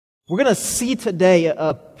We're going to see today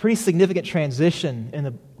a pretty significant transition in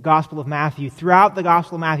the Gospel of Matthew. Throughout the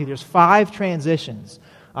Gospel of Matthew, there's 5 transitions,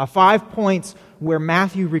 5 points where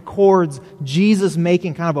Matthew records Jesus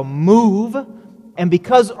making kind of a move. And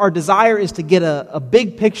because our desire is to get a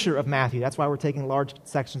big picture of Matthew, that's why we're taking large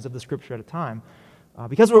sections of the Scripture at a time.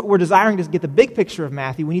 Because we're desiring to get the big picture of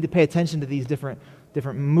Matthew, we need to pay attention to these different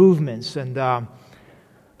movements. And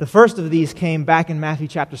the first of these came back in Matthew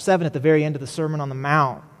chapter 7 at the very end of the Sermon on the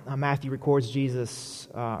Mount. Matthew records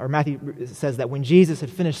Matthew says that when Jesus had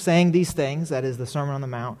finished saying these things, that is the Sermon on the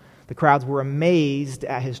Mount, the crowds were amazed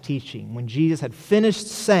at his teaching. When Jesus had finished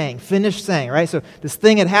saying, right? So this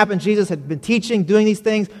thing had happened. Jesus had been teaching, doing these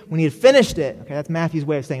things. When he had finished it, okay, that's Matthew's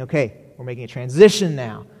way of saying, okay, we're making a transition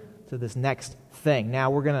now to this next thing. Now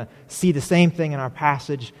we're going to see the same thing in our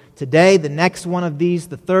passage today. The next one of these,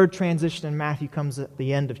 the third transition in Matthew, comes at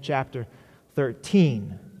the end of chapter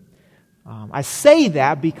 13. I say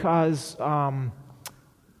that because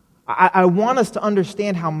I want us to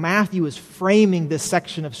understand how Matthew is framing this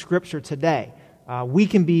section of Scripture today. We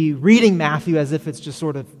can be reading Matthew as if it's just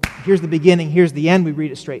sort of, here's the beginning, here's the end, we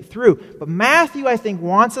read it straight through. But Matthew, I think,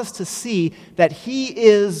 wants us to see that he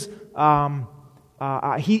is,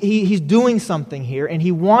 he's doing something here, and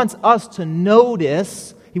he wants us to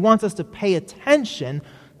notice, he wants us to pay attention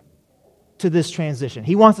to this transition.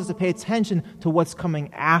 He wants us to pay attention to what's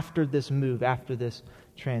coming after this move, after this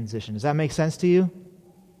transition. Does that make sense to you?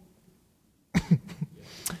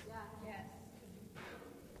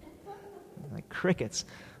 Like crickets.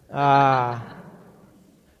 We're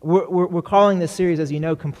calling this series, as you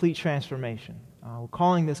know, Complete Transformation. We're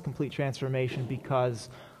calling this Complete Transformation because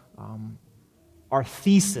our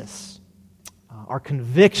thesis, our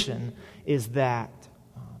conviction is that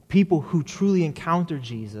people who truly encounter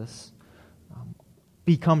Jesus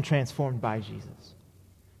become transformed by Jesus.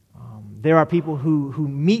 There are people who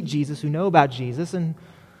meet Jesus, who know about Jesus, and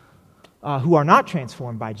who are not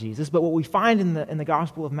transformed by Jesus. But what we find in the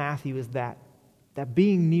Gospel of Matthew is that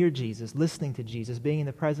being near Jesus, listening to Jesus, being in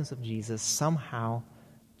the presence of Jesus somehow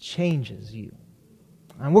changes you.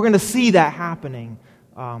 And we're going to see that happening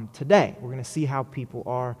today. We're going to see how people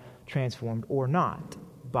are transformed or not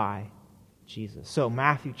by Jesus. So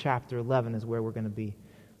Matthew chapter 11 is where we're going to be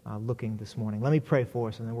looking this morning. Let me pray for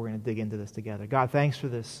us, and then we're going to dig into this together. God, thanks for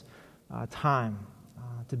this time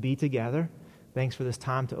to be together. Thanks for this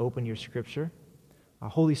time to open your Scripture.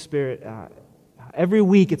 Holy Spirit, every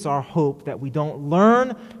week it's our hope that we don't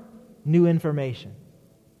learn new information,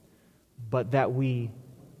 but that we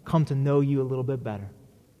come to know you a little bit better.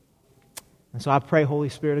 And so I pray, Holy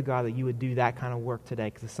Spirit of God, that you would do that kind of work today,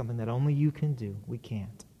 because it's something that only you can do. We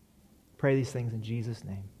can't. Pray these things in Jesus'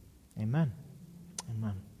 name. Amen.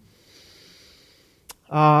 Amen.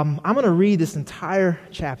 I'm going to read this entire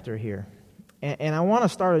chapter here. And I want to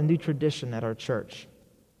start a new tradition at our church.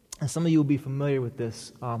 And some of you will be familiar with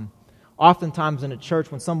this. Oftentimes in a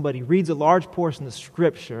church, when somebody reads a large portion of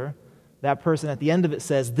Scripture, that person at the end of it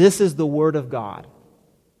says, "This is the Word of God."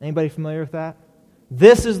 Anybody familiar with that?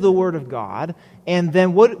 This is the Word of God. And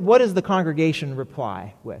then what does the congregation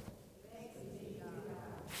reply with?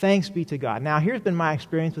 Thanks be to God. Now, here's been my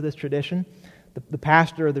experience with this tradition. The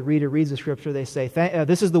pastor or the reader reads the Scripture, they say,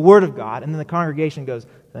 this is the Word of God, and then the congregation goes,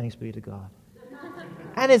 thanks be to God.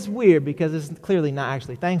 And it's weird because it's clearly not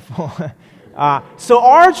actually thankful. So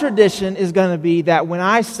our tradition is going to be that when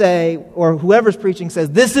I say, or whoever's preaching says,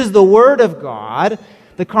 this is the Word of God,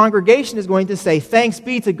 the congregation is going to say, thanks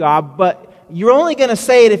be to God, but you're only going to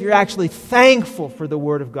say it if you're actually thankful for the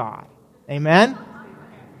Word of God. Amen?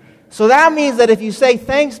 So that means that if you say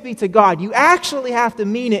thanks be to God, you actually have to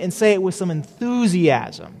mean it and say it with some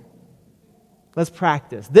enthusiasm. Let's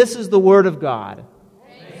practice. This is the Word of God.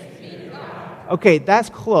 Thanks be to God. Okay, that's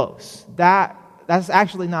close. That's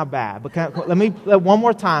actually not bad. But let me one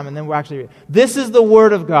more time, and then we'll actually read. This is the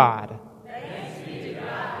Word of God. Thanks be to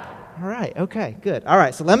God. All right. Okay. Good. All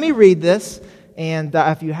right. So let me read this, and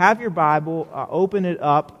if you have your Bible, open it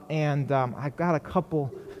up. And I've got a couple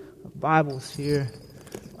of Bibles here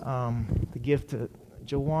to give to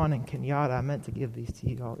Jawan and Kenyatta. I meant to give these to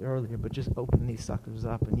you all earlier, but just open these suckers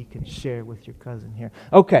up, and you can share with your cousin here.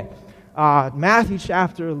 Okay. Matthew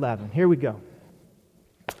chapter 11. Here we go.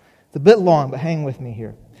 It's a bit long, but hang with me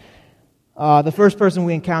here. The first person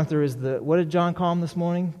we encounter is what did John call him this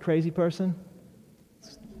morning? Crazy person?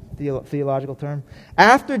 Theological term.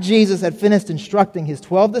 After Jesus had finished instructing his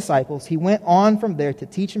 12 disciples, he went on from there to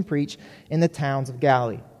teach and preach in the towns of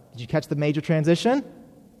Galilee. Did you catch the major transition?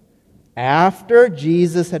 After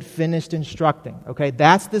Jesus had finished instructing. Okay,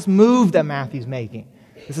 that's this move that Matthew's making.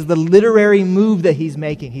 This is the literary move that he's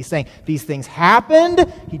making. He's saying these things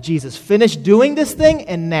happened, Jesus finished doing this thing,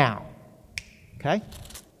 and now. Okay?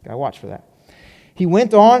 Gotta watch for that. He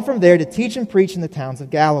went on from there to teach and preach in the towns of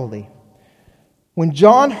Galilee. When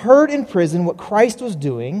John heard in prison what Christ was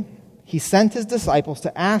doing, he sent his disciples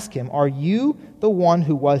to ask him, "Are you the one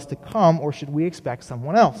who was to come, or should we expect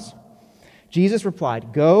someone else?" Jesus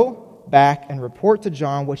replied, "Go back and report to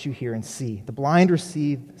John what you hear and see. The blind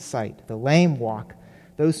receive sight, the lame walk,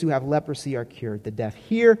 those who have leprosy are cured, the deaf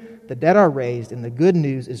hear, the dead are raised, and the good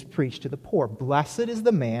news is preached to the poor. Blessed is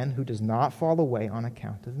the man who does not fall away on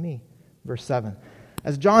account of me." Verse 7.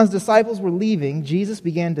 As John's disciples were leaving, Jesus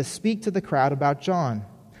began to speak to the crowd about John.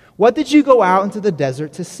 "What did you go out into the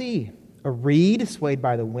desert to see? A reed swayed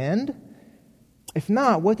by the wind? If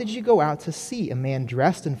not, what did you go out to see? A man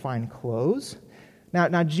dressed in fine clothes?"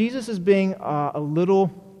 Now Jesus is being a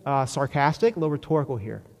little sarcastic, a little rhetorical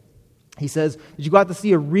here. He says, "Did you go out to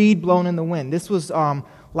see a reed blown in the wind?" This was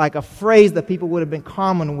like a phrase that people would have been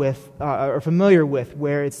common with or familiar with,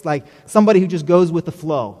 where it's like somebody who just goes with the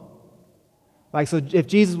flow. Like, so if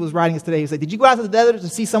Jesus was writing this today, he would say, "Did you go out to the desert to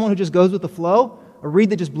see someone who just goes with the flow? A reed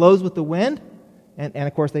that just blows with the wind?" And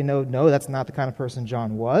of course they know, no, that's not the kind of person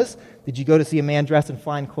John was. "Did you go to see a man dressed in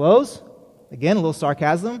fine clothes?" Again, a little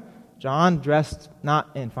sarcasm. John dressed not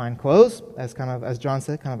in fine clothes, as John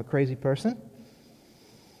said, kind of a crazy person.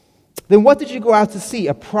 "Then what did you go out to see?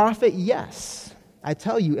 A prophet? Yes, I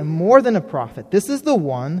tell you, and more than a prophet. This is the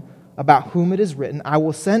one about whom it is written, 'I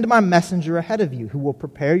will send my messenger ahead of you, who will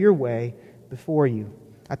prepare your way before you.'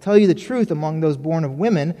 I tell you the truth, among those born of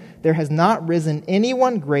women, there has not risen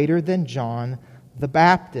anyone greater than John the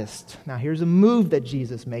Baptist." Now here's a move that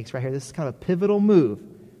Jesus makes right here. This is kind of a pivotal move.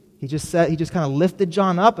 He just kind of lifted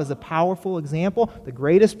John up as a powerful example, the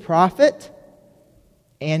greatest prophet,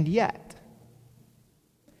 and yet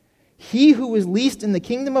he who is least in the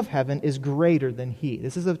kingdom of heaven is greater than he.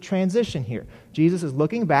 This is a transition here. Jesus is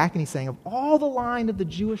looking back and he's saying, of all the line of the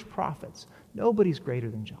Jewish prophets, nobody's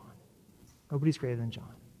greater than John. Nobody's greater than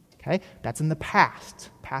John. Okay? That's in the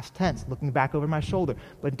past tense, looking back over my shoulder.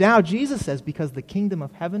 But now Jesus says, because the kingdom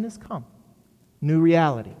of heaven has come, new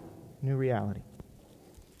reality. New reality.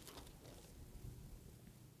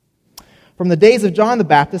 From the days of John the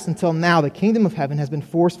Baptist until now, the kingdom of heaven has been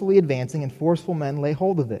forcefully advancing, and forceful men lay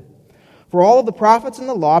hold of it. For all of the prophets in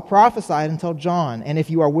the law prophesied until John, and if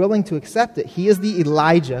you are willing to accept it, he is the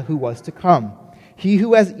Elijah who was to come. He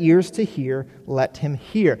who has ears to hear, let him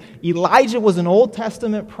hear. Elijah was an Old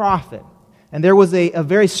Testament prophet, and there was a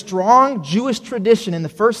very strong Jewish tradition in the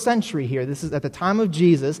first century here, this is at the time of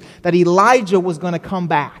Jesus, that Elijah was going to come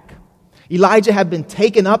back. Elijah had been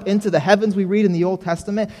taken up into the heavens, we read in the Old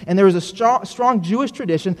Testament, and there was a strong Jewish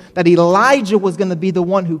tradition that Elijah was going to be the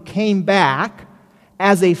one who came back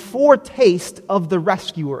as a foretaste of the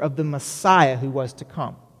rescuer, of the Messiah who was to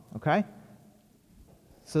come. Okay?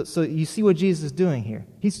 So you see what Jesus is doing here.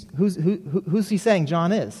 Who's he saying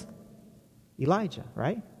John is? Elijah,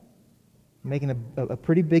 right? Making a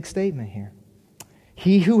pretty big statement here.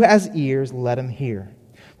 He who has ears, let him hear.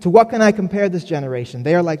 To what can I compare this generation?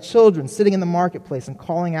 They are like children sitting in the marketplace and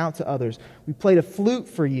calling out to others. We played a flute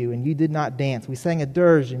for you, and you did not dance. We sang a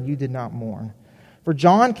dirge, and you did not mourn. For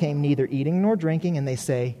John came neither eating nor drinking, and they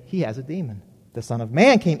say, he has a demon. The Son of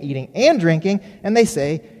Man came eating and drinking, and they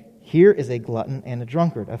say, here is a glutton and a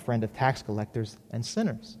drunkard, a friend of tax collectors and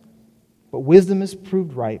sinners. But wisdom is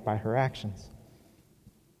proved right by her actions.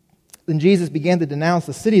 Then Jesus began to denounce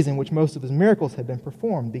the cities in which most of his miracles had been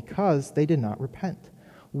performed, because they did not repent.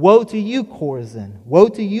 Woe to you, Chorazin! Woe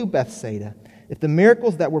to you, Bethsaida! If the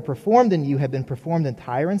miracles that were performed in you had been performed in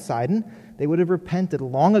Tyre and Sidon, they would have repented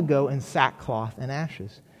long ago in sackcloth and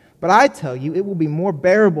ashes. But I tell you, it will be more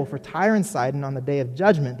bearable for Tyre and Sidon on the day of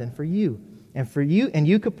judgment than for you. And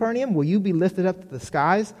you, Capernaum, will you be lifted up to the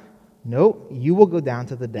skies? No, you will go down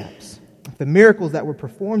to the depths. If the miracles that were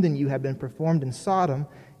performed in you had been performed in Sodom,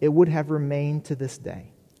 it would have remained to this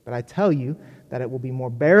day. But I tell you that it will be more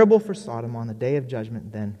bearable for Sodom on the day of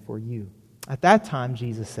judgment than for you. At that time,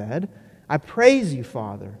 Jesus said, I praise you,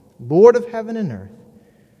 Father, Lord of heaven and earth,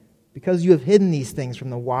 because you have hidden these things from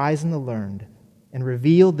the wise and the learned and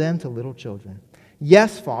revealed them to little children.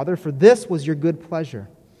 Yes, Father, for this was your good pleasure.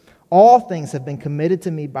 All things have been committed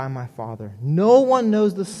to me by my Father. No one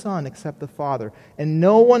knows the Son except the Father, and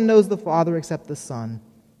no one knows the Father except the Son,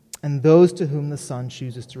 and those to whom the Son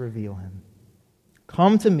chooses to reveal him.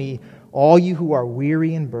 Come to me, all you who are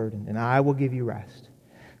weary and burdened, and I will give you rest.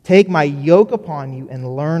 Take my yoke upon you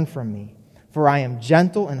and learn from me, for I am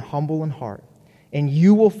gentle and humble in heart, and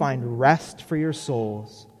you will find rest for your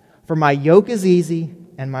souls. For my yoke is easy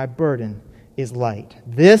and my burden is light.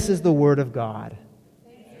 This is the word of God.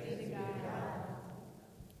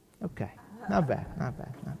 Okay. Not bad.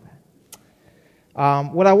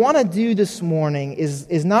 What I want to do this morning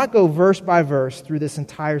is not go verse by verse through this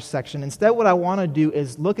entire section. Instead, what I want to do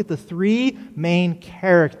is look at the three main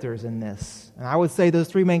characters in this. And I would say those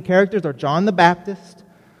three main characters are John the Baptist,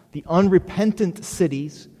 the unrepentant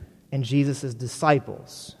cities, and Jesus'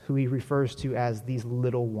 disciples, who he refers to as these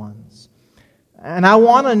little ones. And I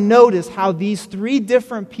want to notice how these three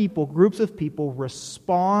different people, groups of people,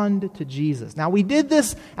 respond to Jesus. Now, we did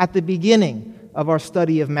this at the beginning of our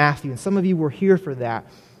study of Matthew, and some of you were here for that.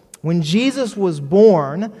 When Jesus was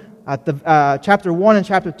born, at the chapter 1 and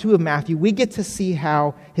chapter 2 of Matthew, we get to see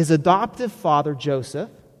how his adoptive father, Joseph,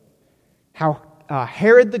 how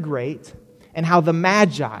Herod the Great, and how the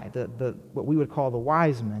Magi, what we would call the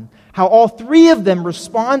wise men, how all three of them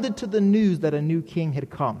responded to the news that a new king had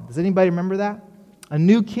come. Does anybody remember that? A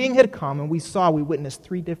new king had come, and we witnessed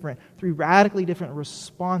three radically different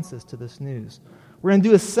responses to this news. We're going to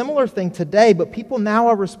do a similar thing today, but people now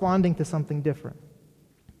are responding to something different.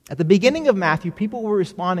 At the beginning of Matthew, people were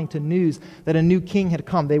responding to news that a new king had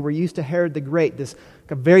come. They were used to Herod the Great, this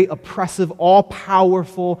very oppressive,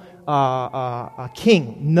 all-powerful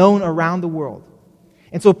king known around the world.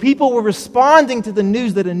 And so people were responding to the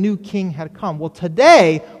news that a new king had come. Well,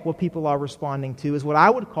 today, what people are responding to is what I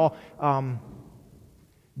would call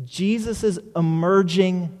Jesus'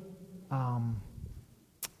 emerging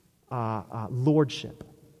lordship.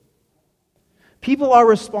 People are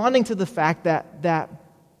responding to the fact that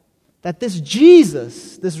this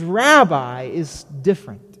Jesus, this rabbi, is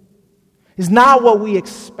different, is not what we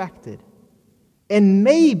expected, and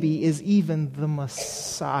maybe is even the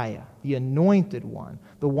Messiah, the anointed one,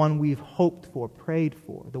 the one we've hoped for, prayed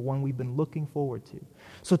for, the one we've been looking forward to.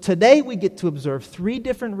 So today we get to observe three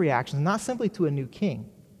different reactions, not simply to a new king,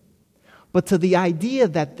 but to the idea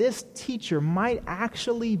that this teacher might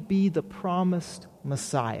actually be the promised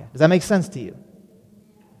Messiah. Does that make sense to you?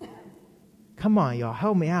 Come on, y'all,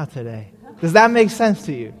 help me out today. Does that make sense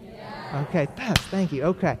to you? Yeah. Okay, thank you.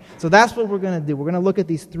 Okay, so that's what we're going to do. We're going to look at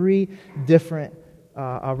these three different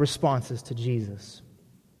responses to Jesus.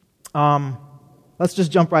 Let's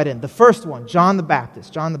just jump right in. The first one, John the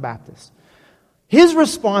Baptist. His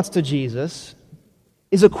response to Jesus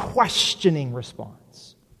is a questioning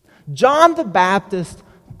response. John the Baptist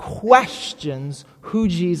questions who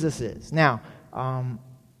Jesus is. Now,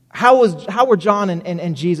 how were John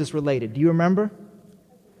and Jesus related? Do you remember?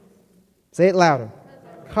 Say it louder.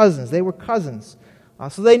 Cousins. They were cousins.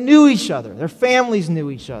 So they knew each other. Their families knew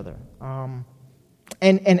each other.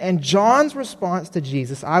 And John's response to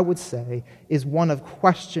Jesus, I would say, is one of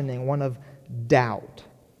questioning, one of doubt.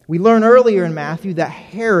 We learn earlier in Matthew that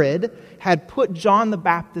Herod had put John the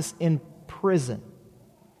Baptist in prison.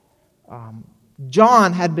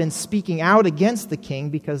 John had been speaking out against the king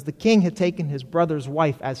because the king had taken his brother's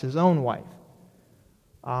wife as his own wife.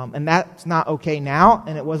 And that's not okay now,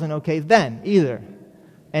 and it wasn't okay then either.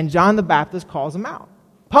 And John the Baptist calls him out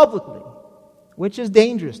publicly, which is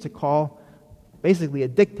dangerous to call basically a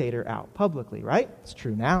dictator out publicly, right? It's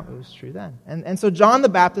true now, it was true then. And so John the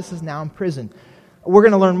Baptist is now in prison. We're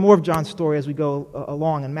going to learn more of John's story as we go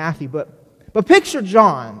along in Matthew, but picture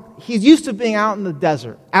John. He's used to being out in the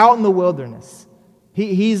desert, out in the wilderness.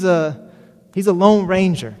 He's a lone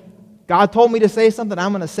ranger. God told me to say something,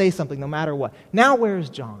 I'm going to say something no matter what. Now where's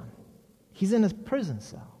John? He's in a prison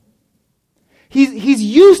cell. He's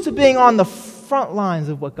used to being on the front lines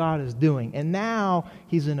of what God is doing, and now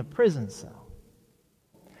he's in a prison cell.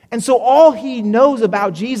 And so all he knows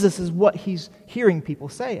about Jesus is what he's hearing people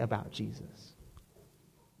say about Jesus.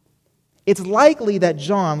 It's likely that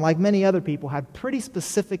John, like many other people, had pretty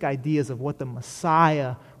specific ideas of what the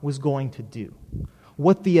Messiah was going to do,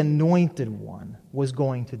 what the anointed one was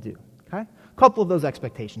going to do. Okay? A couple of those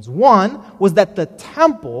expectations. One was that the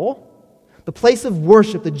temple, the place of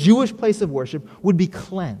worship, the Jewish place of worship, would be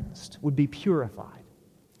cleansed, would be purified.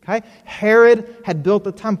 Okay? Herod had built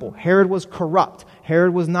the temple. Herod was corrupt.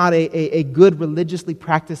 Herod was not a good religiously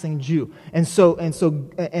practicing Jew. And so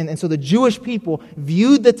the Jewish people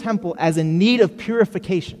viewed the temple as in need of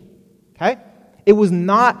purification. Okay? It was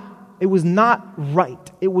not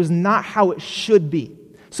right. It was not how it should be.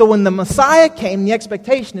 So when the Messiah came, the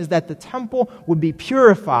expectation is that the temple would be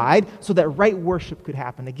purified so that right worship could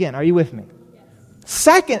happen again. Are you with me? Yes.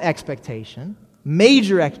 Second expectation,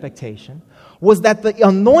 major expectation, was that the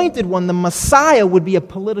anointed one, the Messiah, would be a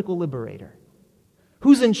political liberator.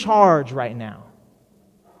 Who's in charge right now?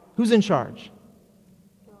 Who's in charge?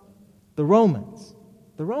 The Romans.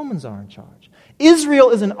 The Romans are in charge.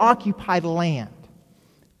 Israel is an occupied land.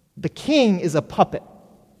 The king is a puppet.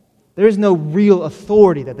 There is no real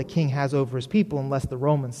authority that the king has over his people unless the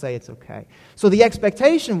Romans say it's okay. So the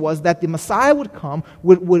expectation was that the Messiah would come,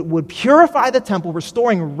 would purify the temple,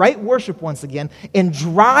 restoring right worship once again, and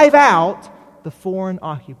drive out the foreign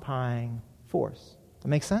occupying force. That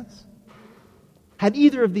make sense? Had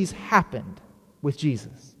either of these happened with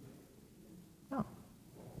Jesus? No.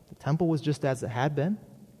 The temple was just as it had been.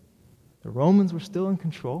 The Romans were still in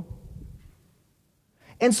control.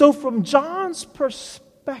 And so from John's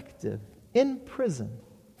perspective, in prison,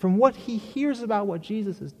 from what he hears about what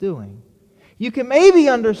Jesus is doing, you can maybe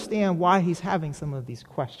understand why he's having some of these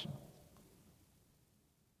questions.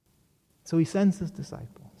 So he sends his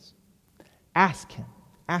disciples. Ask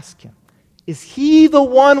him, is he the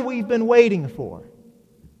one we've been waiting for?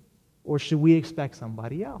 Or should we expect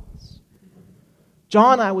somebody else?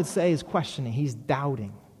 John, I would say, is questioning. He's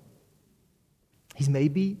doubting. He's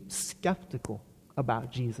maybe skeptical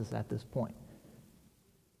about Jesus at this point.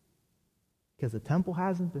 Because the temple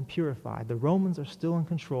hasn't been purified. The Romans are still in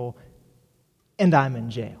control. And I'm in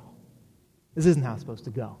jail. This isn't how it's supposed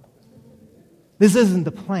to go. This isn't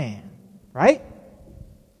the plan. Right?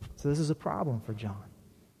 So this is a problem for John.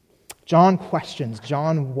 John questions.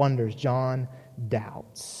 John wonders. John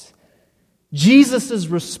doubts. Jesus'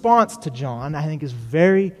 response to John, I think, is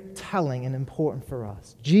very telling and important for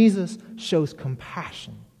us. Jesus shows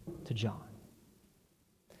compassion to John.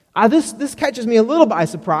 This catches me a little by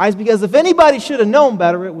surprise, because if anybody should have known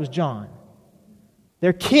better, it was John.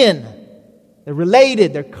 They're kin. They're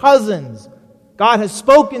related. They're cousins. God has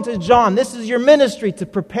spoken to John. This is your ministry, to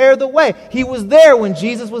prepare the way. He was there when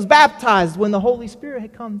Jesus was baptized, when the Holy Spirit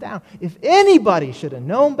had come down. If anybody should have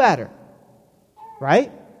known better,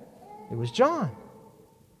 right? It was John.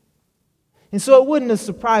 And so it wouldn't have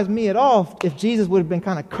surprised me at all if Jesus would have been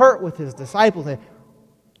kind of curt with his disciples and,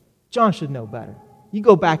 John should know better. You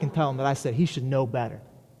go back and tell him that I said he should know better.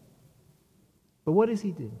 But what does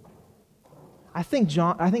he do? I think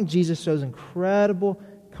Jesus shows incredible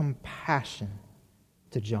compassion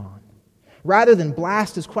to John. Rather than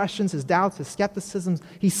blast his questions, his doubts, his skepticisms,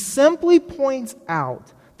 he simply points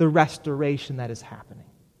out the restoration that is happening.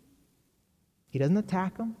 He doesn't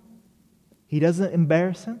attack him. He doesn't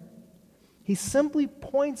embarrass him. He simply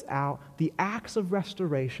points out the acts of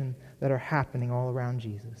restoration that are happening all around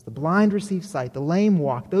Jesus. The blind receive sight, the lame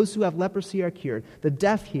walk, those who have leprosy are cured, the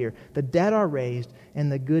deaf hear, the dead are raised,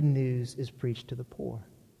 and the good news is preached to the poor.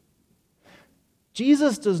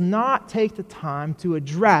 Jesus does not take the time to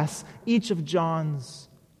address each of John's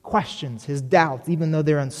questions, his doubts, even though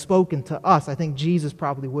they're unspoken to us. I think Jesus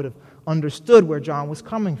probably would have understood where John was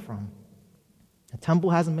coming from. The temple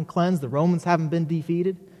hasn't been cleansed. The Romans haven't been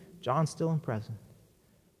defeated. John's still in prison.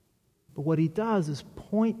 But what he does is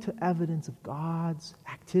point to evidence of God's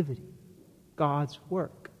activity, God's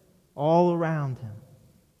work, all around him.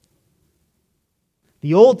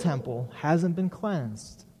 The old temple hasn't been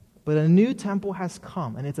cleansed, but a new temple has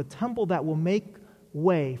come, and it's a temple that will make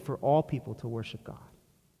way for all people to worship God.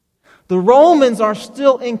 The Romans are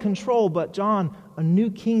still in control, but John, a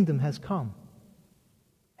new kingdom has come.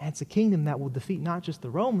 And it's a kingdom that will defeat not just the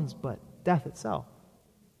Romans, but death itself.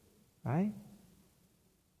 Right?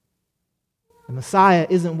 The Messiah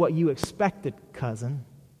isn't what you expected, cousin.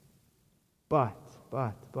 But,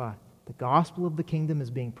 the gospel of the kingdom is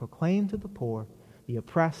being proclaimed to the poor, the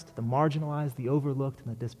oppressed, the marginalized, the overlooked, and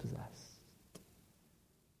the dispossessed.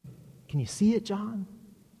 Can you see it, John?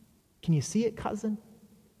 Can you see it, cousin?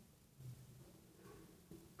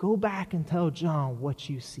 Go back and tell John what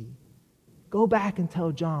you see. Go back and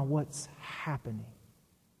tell John what's happening.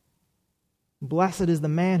 Blessed is the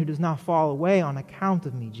man who does not fall away on account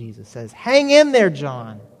of me, Jesus says. Hang in there,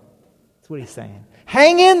 John. That's what he's saying.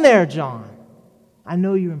 Hang in there, John. I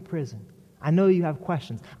know you're in prison. I know you have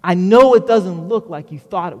questions. I know it doesn't look like you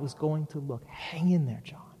thought it was going to look. Hang in there,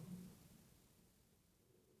 John.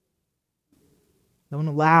 Don't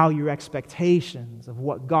allow your expectations of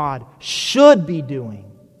what God should be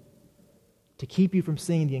doing to keep you from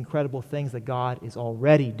seeing the incredible things that God is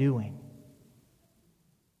already doing.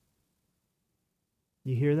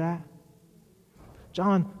 You hear that?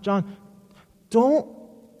 John,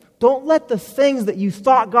 don't let the things that you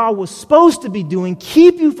thought God was supposed to be doing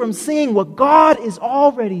keep you from seeing what God is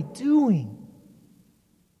already doing.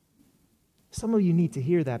 Some of you need to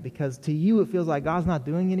hear that, because to you it feels like God's not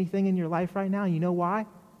doing anything in your life right now. You know why?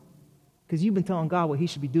 Because you've been telling God what He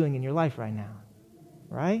should be doing in your life right now.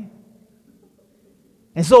 Right?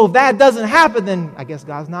 And so if that doesn't happen, then I guess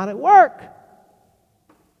God's not at work.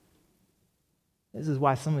 This is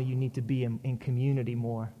why some of you need to be in community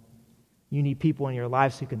more. You need people in your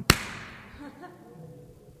lives who can...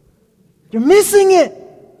 You're missing it.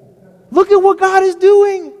 Look at what God is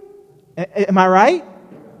doing. Am I right?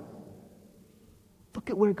 Look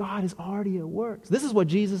at where God is already at work. This is what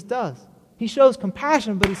Jesus does. He shows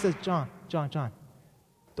compassion, but he says, John,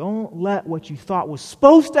 don't let what you thought was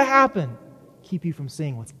supposed to happen keep you from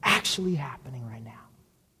seeing what's actually happening right now.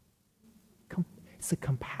 It's a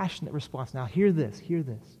compassionate response. Now, hear this.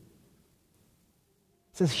 It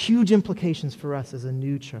says huge implications for us as a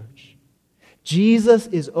new church. Jesus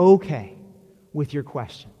is okay with your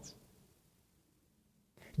questions.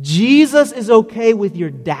 Jesus is okay with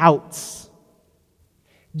your doubts.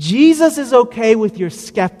 Jesus is okay with your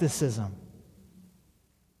skepticism.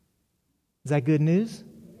 Is that good news?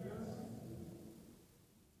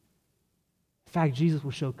 In fact, Jesus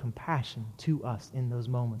will show compassion to us in those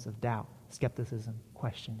moments of doubt, skepticism,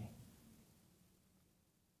 questioning.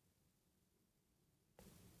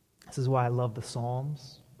 This is why I love the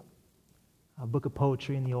Psalms, a book of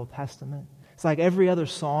poetry in the Old Testament. It's like every other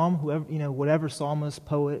psalm, whatever psalmist,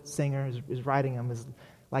 poet, singer is writing them is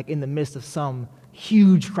like in the midst of some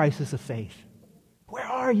huge crisis of faith. Where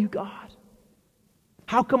are you, God?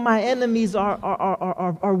 How come my enemies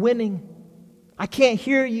are winning? I can't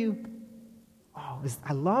hear you. Oh,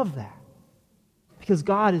 I love that. Because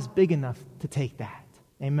God is big enough to take that.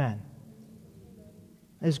 Amen.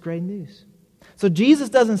 That's great news. So Jesus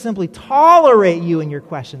doesn't simply tolerate you and your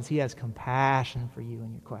questions. He has compassion for you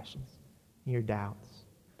and your questions, and your doubts.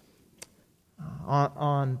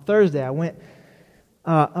 On Thursday, I went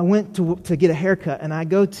to get a haircut, and I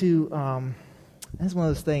go to, that's one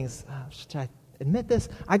of those things, should I admit this?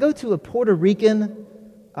 I go to a Puerto Rican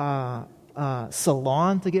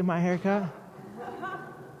salon to get my haircut.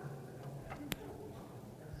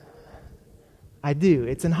 I do.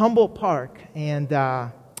 It's in Humboldt Park, and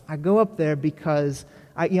I go up there because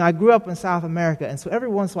I grew up in South America, and so every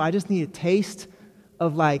once in a while I just need a taste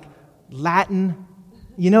of like Latin,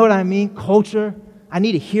 you know what I mean, culture. I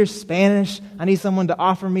need to hear Spanish. I need someone to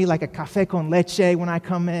offer me like a café con leche when I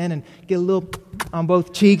come in and get a little on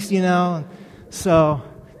both cheeks, So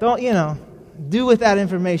don't, do with that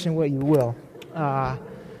information what you will. I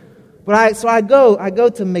go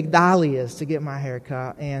to Migdalia's to get my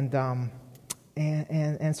haircut, and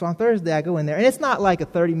so on Thursday I go in there, and it's not like a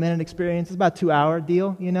 30-minute experience. It's about a 2-hour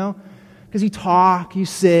deal, because you talk, you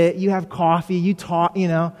sit, you have coffee, you talk,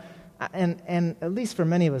 and at least for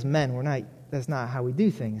many of us men, that's not how we do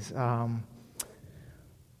things. But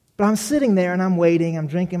I'm sitting there and I'm waiting, I'm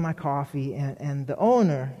drinking my coffee, and the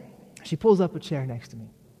owner, she pulls up a chair next to me,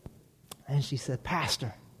 and she said,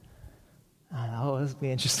 "Pastor." I thought, oh, this will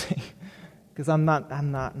be interesting, because I'm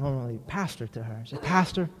not normally pastor to her. She said,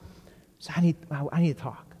 "Pastor, so I need to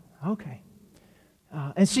talk." Okay.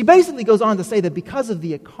 And she basically goes on to say that because of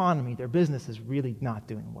the economy, their business is really not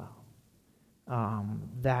doing well.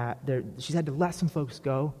 She's had to let some folks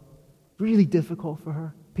go. Really difficult for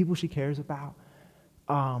her, people she cares about.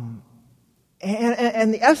 And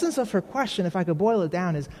the essence of her question, if I could boil it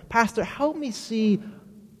down, is, "Pastor, help me see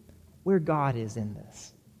where God is in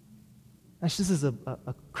this." Now, this is a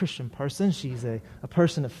Christian person. She's a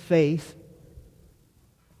person of faith.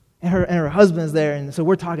 And her husband's there, and so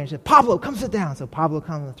we're talking. She said, "Pablo, come sit down." So Pablo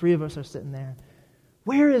comes, and the three of us are sitting there.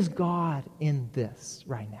 Where is God in this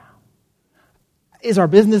right now? Is our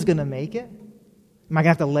business going to make it? Am I going to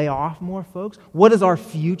have to lay off more folks? What does our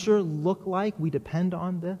future look like? We depend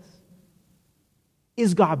on this.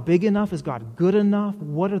 Is God big enough? Is God good enough?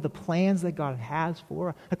 What are the plans that God has for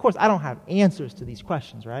us? Of course, I don't have answers to these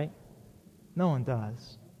questions, right? No one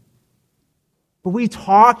does. But we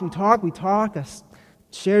talked. I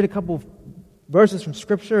shared a couple of verses from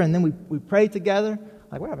Scripture, and then we prayed together.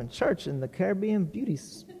 Like we're having church in the Caribbean beauty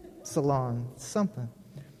salon, something.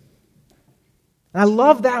 And I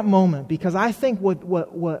love that moment because I think what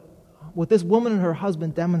this woman and her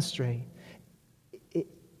husband demonstrate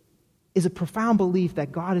is a profound belief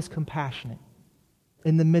that God is compassionate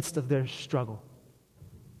in the midst of their struggle.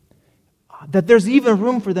 That there's even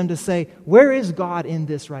room for them to say, where is God in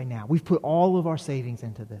this right now? We've put all of our savings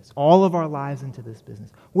into this, all of our lives into this business.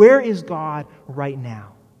 Where is God right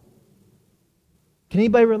now? Can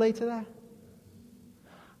anybody relate to that?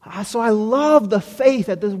 So I love the faith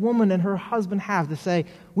that this woman and her husband have to say,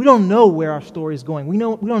 we don't know where our story is going. We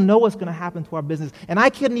don't know what's going to happen to our business. And I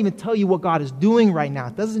couldn't even tell you what God is doing right now.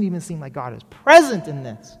 It doesn't even seem like God is present in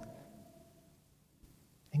this.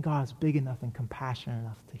 And God is big enough and compassionate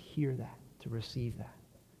enough to hear that, to receive that.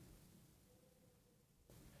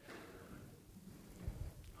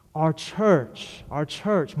 Our church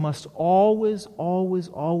must always, always,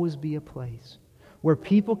 always be a place where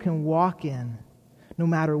people can walk in no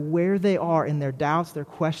matter where they are in their doubts, their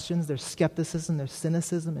questions, their skepticism, their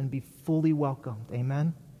cynicism, and be fully welcomed.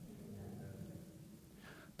 Amen?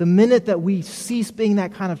 The minute that we cease being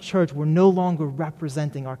that kind of church, we're no longer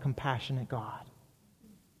representing our compassionate God.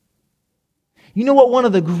 You know what one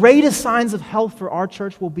of the greatest signs of health for our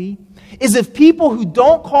church will be? Is if people who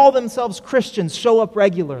don't call themselves Christians show up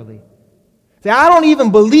regularly. Say, I don't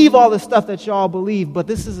even believe all the stuff that y'all believe, but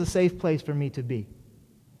this is a safe place for me to be.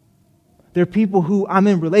 There are people who I'm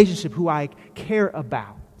in relationship who I care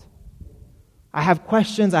about. I have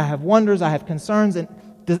questions, I have wonders, I have concerns, and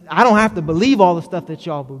I don't have to believe all the stuff that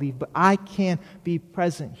y'all believe, but I can be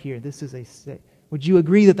present here. This is would you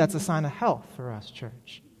agree that that's a sign of health for us,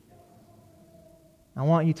 church? I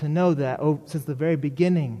want you to know that since the very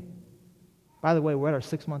beginning, by the way, we're at our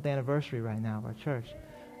 6-month anniversary right now of our church.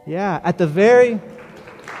 Yeah,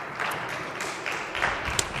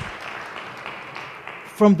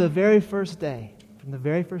 from the very first day,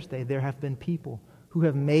 there have been people who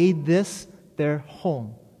have made this their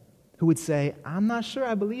home, who would say, I'm not sure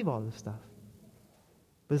I believe all this stuff,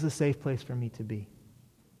 but it's a safe place for me to be.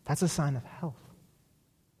 That's a sign of health,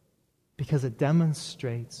 because it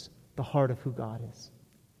demonstrates the heart of who God is.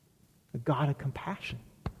 A God of compassion.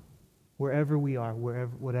 Wherever we are,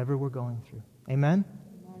 whatever we're going through. Amen?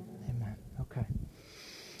 Amen. Okay.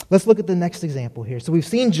 Let's look at the next example here. So we've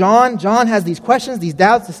seen John. John has these questions, these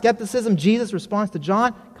doubts, the skepticism. Jesus responds to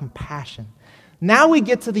John, compassion. Now we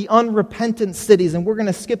get to the unrepentant cities, and we're going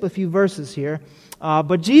to skip a few verses here.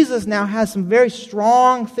 But Jesus now has some very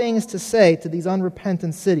strong things to say to these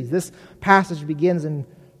unrepentant cities. This passage begins in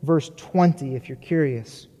verse 20, if you're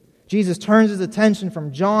curious. Jesus turns his attention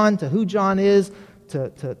from John to who John is,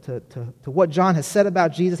 to what John has said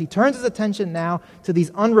about Jesus. He turns his attention now to these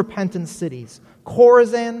unrepentant cities,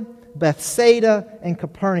 Chorazin, Bethsaida, and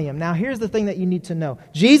Capernaum. Now here's the thing that you need to know.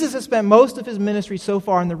 Jesus has spent most of his ministry so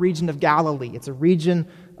far in the region of Galilee. It's a region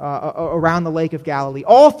around the Lake of Galilee.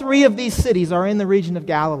 All three of these cities are in the region of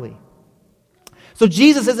Galilee. So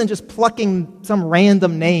Jesus isn't just plucking some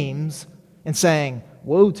random names and saying,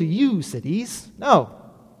 woe to you, cities. No.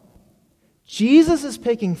 Jesus is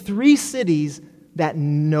picking 3 cities that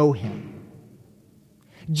know him.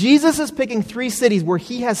 Jesus is picking 3 cities where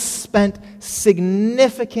he has spent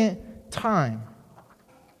significant time.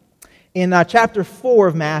 In chapter 4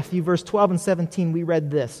 of Matthew, verse 12 and 17, we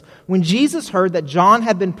read this. When Jesus heard that John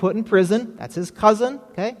had been put in prison, that's his cousin,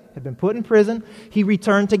 had been put in prison, he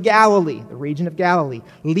returned to Galilee, the region of Galilee.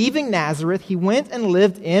 Leaving Nazareth, he went and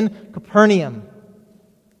lived in Capernaum.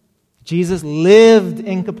 Jesus lived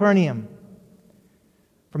in Capernaum.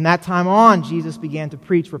 From that time on, Jesus began to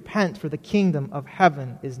preach, repent, for the kingdom of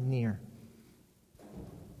heaven is near.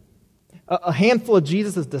 A handful of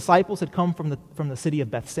Jesus' disciples had come from the city of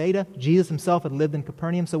Bethsaida. Jesus himself had lived in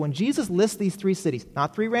Capernaum. So when Jesus lists these 3 cities,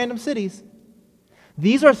 not 3 random cities,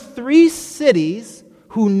 these are 3 cities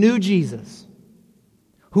who knew Jesus,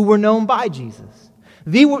 who were known by Jesus.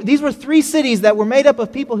 These were 3 cities that were made up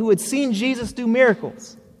of people who had seen Jesus do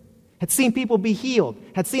miracles, had seen people be healed,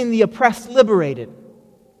 had seen the oppressed liberated,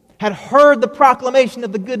 had heard the proclamation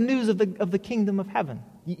of the good news of the kingdom of heaven.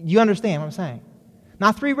 You understand what I'm saying?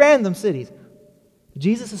 Not 3 random cities.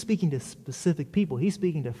 Jesus is speaking to specific people. He's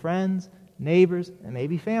speaking to friends, neighbors, and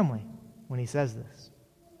maybe family when he says this.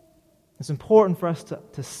 It's important for us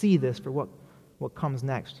to see this for what comes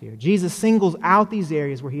next here. Jesus singles out these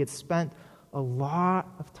areas where he had spent a lot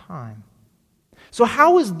of time. So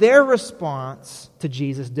how is their response to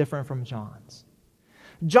Jesus different from John's?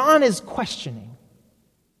 John is questioning.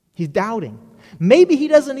 He's doubting. Maybe he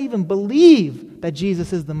doesn't even believe that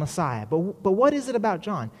Jesus is the Messiah. But what is it about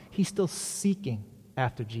John? He's still seeking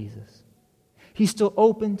after Jesus. He's still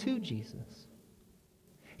open to Jesus.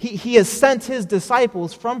 He has sent his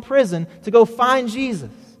disciples from prison to go find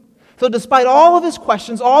Jesus. So despite all of his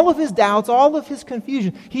questions, all of his doubts, all of his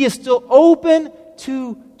confusion, he is still open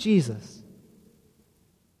to Jesus.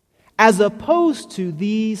 As opposed to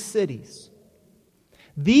these cities.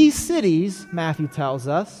 These cities, Matthew tells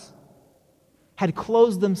us, had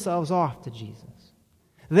closed themselves off to Jesus.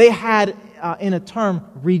 They had, in a term,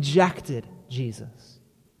 rejected Jesus.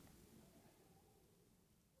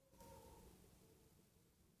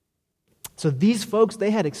 So these folks, they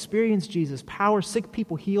had experienced Jesus' power, sick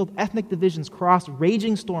people healed, ethnic divisions crossed,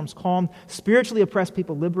 raging storms calmed, spiritually oppressed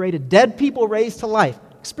people liberated, dead people raised to life.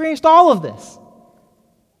 Experienced all of this.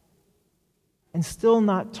 And still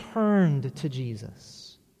not turned to Jesus.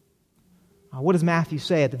 What does Matthew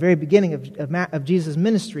say? At the very beginning of Jesus'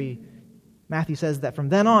 ministry, Matthew says that from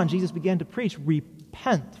then on, Jesus began to preach,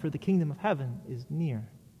 repent, for the kingdom of heaven is near.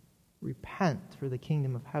 Repent, for the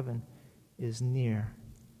kingdom of heaven is near.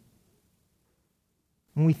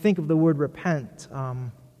 When we think of the word repent,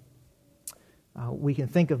 We can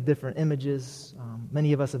think of different images.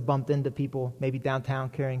 Many of us have bumped into people, maybe downtown,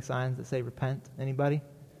 carrying signs that say repent. Anybody?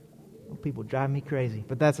 People drive me crazy,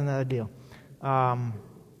 but that's another deal.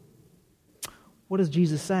 What is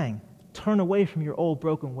Jesus saying? Turn away from your old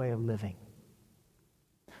broken way of living.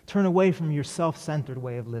 Turn away from your self-centered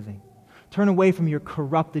way of living. Turn away from your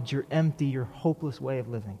corrupted, your empty, your hopeless way of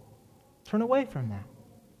living. Turn away from that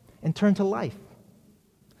and turn to life.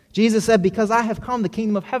 Jesus said, because I have come, the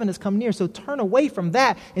kingdom of heaven has come near. So turn away from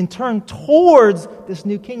that and turn towards this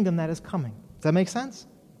new kingdom that is coming. Does that make sense?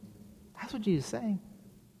 That's what Jesus is saying.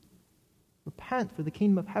 Repent, for the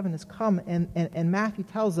kingdom of heaven has come. And Matthew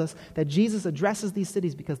tells us that Jesus addresses these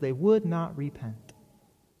cities because they would not repent.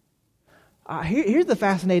 Here's the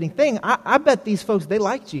fascinating thing. I bet these folks, they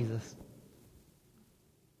like Jesus.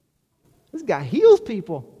 This guy heals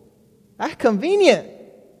people. That's convenient.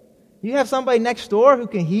 You have somebody next door who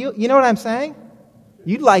can heal. You know what I'm saying?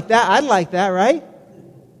 You'd like that. I'd like that, right?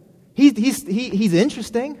 He's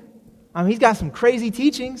interesting. He's got some crazy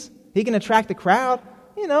teachings. He can attract a crowd.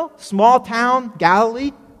 Small town,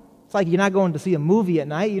 Galilee. It's like you're not going to see a movie at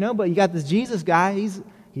night, but you got this Jesus guy.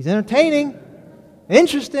 He's entertaining,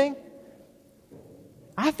 interesting.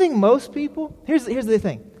 I think most people, here's the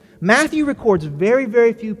thing. Matthew records very,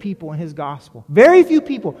 very few people in his gospel. Very few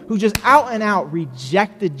people who just out and out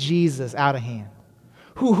rejected Jesus out of hand.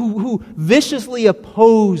 Who viciously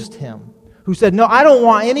opposed him. Who said, no, I don't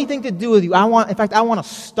want anything to do with you. I want to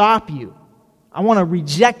stop you. I want to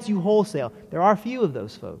reject you wholesale. There are few of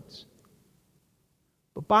those folks.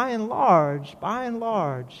 But by and large,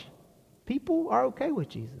 people are okay with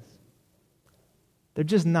Jesus. They're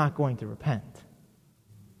just not going to repent.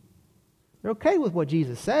 They're okay with what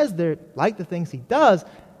Jesus says. They like the things he does.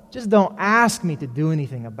 Just don't ask me to do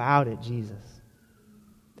anything about it, Jesus.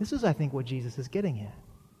 This is, I think, what Jesus is getting at.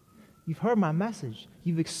 You've heard my message.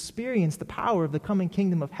 You've experienced the power of the coming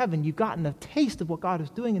kingdom of heaven. You've gotten a taste of what God is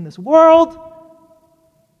doing in this world.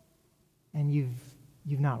 And you've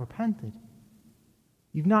not repented.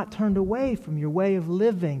 You've not turned away from your way of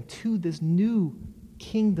living to this new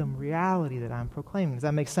kingdom reality that I'm proclaiming. Does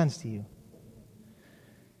that make sense to you?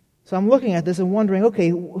 So I'm looking at this and wondering, okay,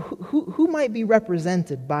 who might be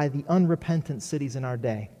represented by the unrepentant cities in our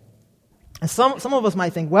day? And some of us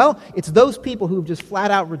might think, well, it's those people who've just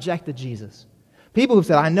flat out rejected Jesus. People who've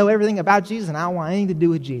said, I know everything about Jesus and I don't want anything to do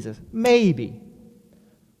with Jesus. Maybe.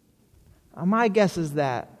 My guess is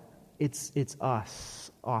that it's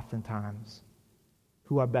us, oftentimes,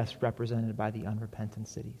 who are best represented by the unrepentant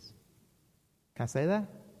cities. Can I say that?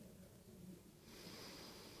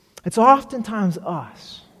 It's oftentimes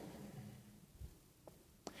us.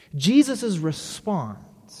 Jesus'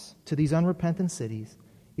 response to these unrepentant cities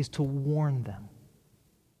is to warn them.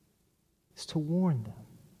 It's to warn them.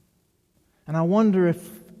 And I wonder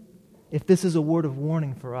if this is a word of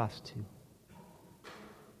warning for us too.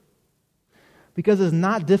 Because it's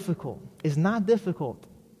not difficult. It's not difficult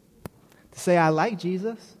to say, I like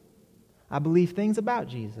Jesus. I believe things about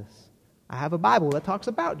Jesus. I have a Bible that talks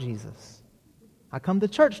about Jesus. I come to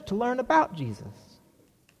church to learn about Jesus.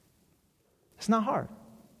 It's not hard.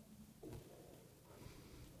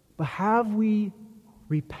 But have we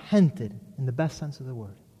repented in the best sense of the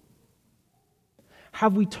word?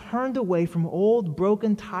 Have we turned away from old,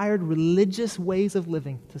 broken, tired, religious ways of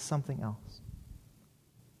living to something else?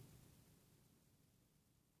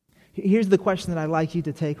 Here's the question that I'd like you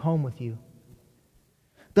to take home with you.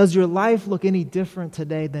 Does your life look any different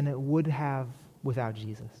today than it would have without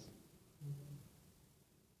Jesus?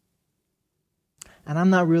 And I'm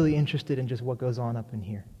not really interested in just what goes on up in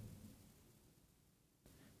here.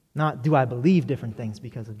 Not do I believe different things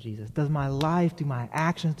because of Jesus. Does my life, do my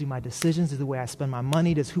actions, do my decisions, does the way I spend my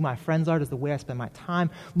money, does who my friends are, does the way I spend my time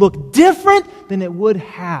look different than it would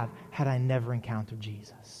have had I never encountered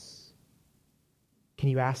Jesus? Can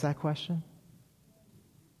you ask that question?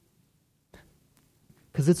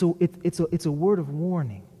 Because it's a word of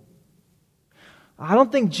warning. I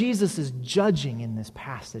don't think Jesus is judging in this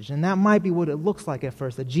passage, and that might be what it looks like at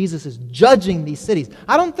first, that Jesus is judging these cities.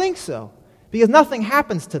 I don't think so, because nothing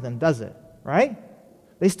happens to them, does it? Right?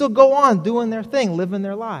 They still go on doing their thing, living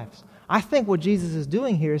their lives. I think what Jesus is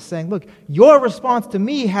doing here is saying, look, your response to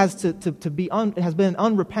me has been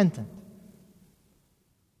unrepentant.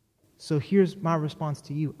 So here's my response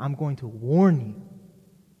to you. I'm going to warn you.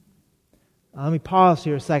 Let me pause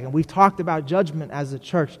here a second. We've talked about judgment as a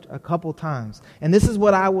church a couple times. And this is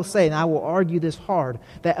what I will say, and I will argue this hard,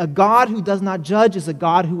 that a God who does not judge is a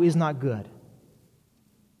God who is not good.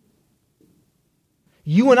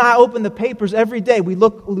 You and I open the papers every day. We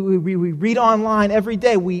read online every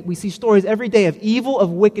day. We see stories every day of evil, of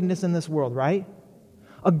wickedness in this world, right?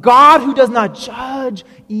 A God who does not judge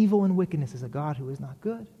evil and wickedness is a God who is not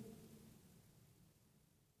good.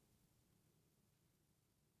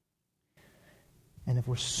 And if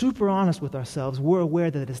we're super honest with ourselves, we're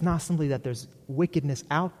aware that it's not simply that there's wickedness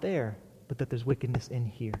out there, but that there's wickedness in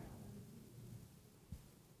here.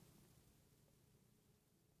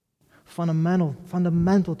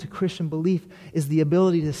 Fundamental to Christian belief is the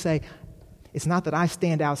ability to say, it's not that I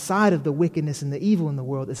stand outside of the wickedness and the evil in the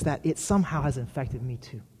world, it's that it somehow has infected me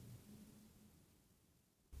too.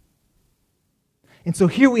 And so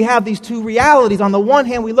here we have these two realities. On the one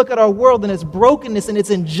hand, we look at our world and its brokenness and its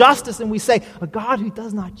injustice, and we say, a God who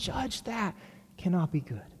does not judge that cannot be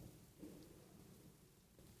good.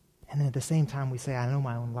 And then at the same time, we say, I know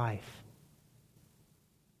my own life.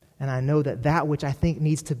 And I know that that which I think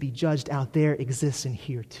needs to be judged out there exists in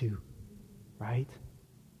here too. Right?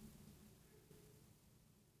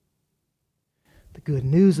 The good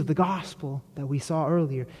news of the gospel that we saw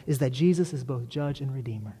earlier is that Jesus is both judge and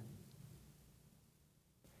redeemer.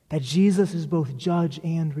 That Jesus is both judge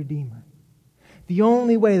and redeemer. The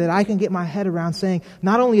only way that I can get my head around saying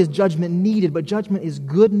not only is judgment needed, but judgment is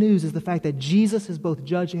good news is the fact that Jesus is both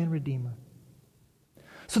judge and redeemer.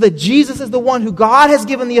 So that Jesus is the one who God has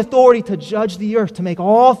given the authority to judge the earth, to make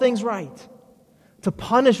all things right, to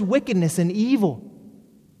punish wickedness and evil.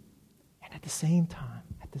 And at the same time,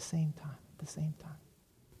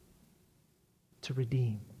 to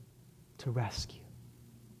redeem, to rescue.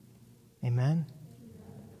 Amen?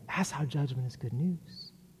 That's how judgment is good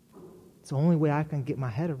news. It's the only way I can get my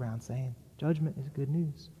head around saying judgment is good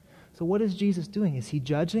news. So what is Jesus doing? Is he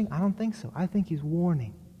judging? I don't think so. I think he's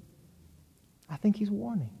warning.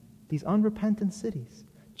 These unrepentant cities.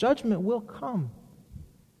 Judgment will come.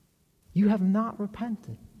 You have not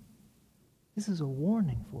repented. This is a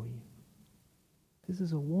warning for you.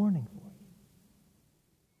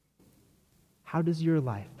 How does your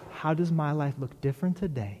life, how does my life look different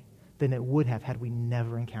today than it would have had we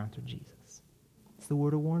never encountered Jesus? It's the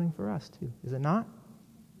word of warning for us too, is it not?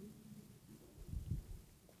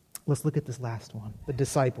 Let's look at this last one, the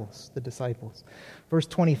disciples. Verse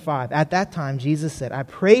 25, at that time Jesus said, I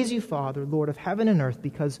praise you, Father, Lord of heaven and earth,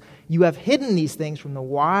 because you have hidden these things from the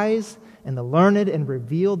wise and the learned and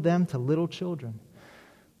revealed them to little children.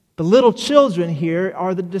 The little children here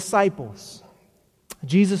are the disciples,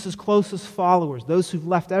 Jesus' closest followers, those who've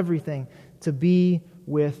left everything to be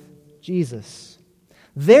with Jesus.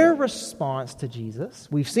 Their response to Jesus,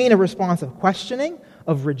 we've seen a response of questioning,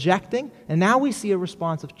 of rejecting, and now we see a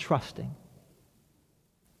response of trusting.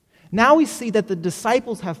 Now we see that the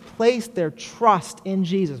disciples have placed their trust in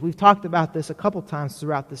Jesus. We've talked about this a couple times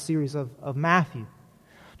throughout the series of Matthew.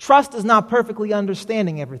 Trust is not perfectly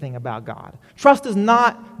understanding everything about God. Trust is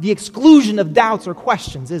not the exclusion of doubts or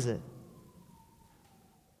questions, is it?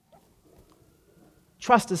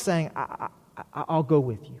 Trust is saying, I'll go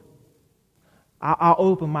with you. I'll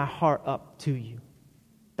open my heart up to you.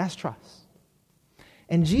 That's trust.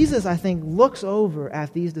 And Jesus, I think, looks over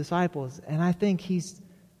at these disciples, and I think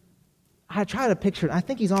I try to picture it, I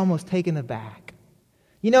think he's almost taken aback.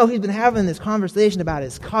 You know, he's been having this conversation about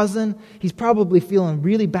his cousin. He's probably feeling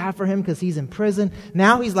really bad for him because he's in prison.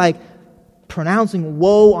 Now he's like pronouncing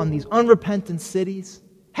woe on these unrepentant cities.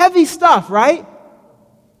 Heavy stuff, right?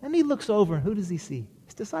 And he looks over, and who does he see?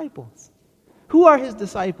 His disciples. Who are his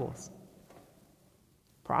disciples?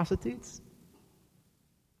 Prostitutes?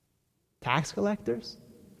 Tax collectors?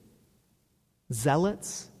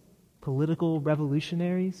 Zealots? Political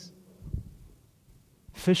revolutionaries?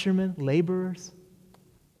 Fishermen? Laborers?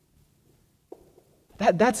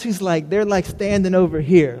 That's who's like, they're like standing over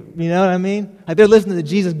here. You know what I mean? Like they're listening to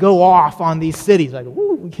Jesus go off on these cities. Like,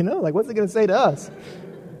 woo, you know, like what's it going to say to us?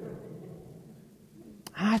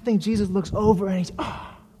 And I think Jesus looks over and he's,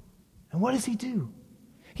 and what does he do?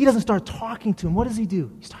 He doesn't start talking to him. What does he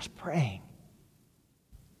do? He starts praying.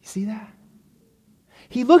 You see that?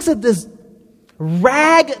 He looks at this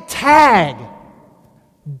ragtag,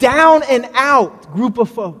 down and out group of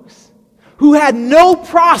folks who had no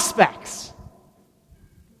prospects.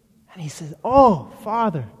 And he says, oh,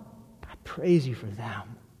 Father, I praise you for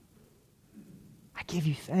them. I give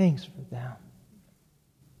you thanks for them.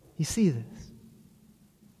 You see this?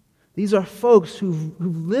 These are folks who've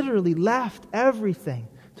literally left everything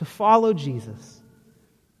to follow Jesus.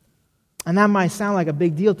 And that might sound like a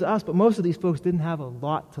big deal to us, but most of these folks didn't have a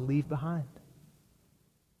lot to leave behind.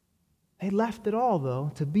 They left it all,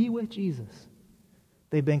 though, to be with Jesus.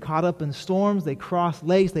 They've been caught up in storms. They crossed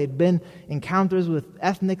lakes. They'd been encounters with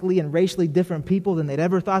ethnically and racially different people than they'd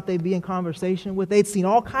ever thought they'd be in conversation with. They'd seen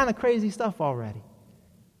all kind of crazy stuff already.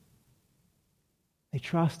 They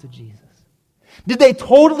trusted Jesus. Did they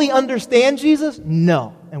totally understand Jesus?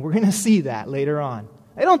 No. And we're going to see that later on.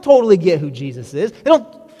 They don't totally get who Jesus is. They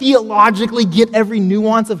don't theologically get every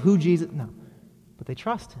nuance of who Jesus is. No. But they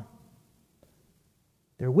trust him.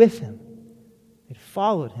 They're with him. They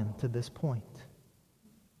followed him to this point.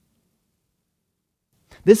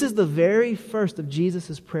 This is the very first of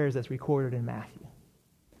Jesus' prayers that's recorded in Matthew.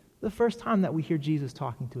 The first time that we hear Jesus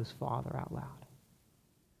talking to his Father out loud.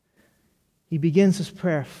 He begins his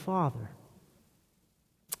prayer, Father.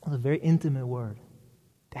 It's a very intimate word.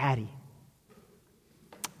 Daddy.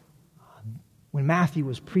 When Matthew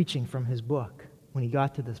was preaching from his book, when he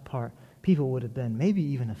got to this part, people would have been maybe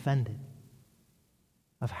even offended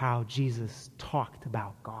of how Jesus talked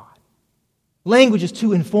about God. Language is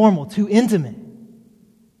too informal, too intimate.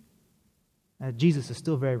 Jesus is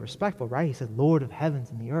still very respectful, right? He said, Lord of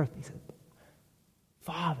heavens and the earth. He said,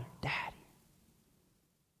 Father, Daddy.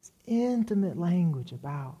 It's intimate language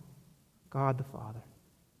about God the Father.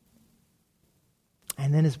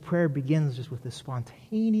 And then his prayer begins just with this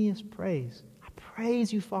spontaneous praise. I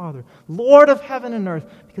praise you, Father, Lord of heaven and earth,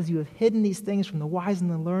 because you have hidden these things from the wise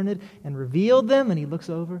and the learned and revealed them. And he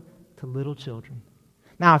looks over to little children.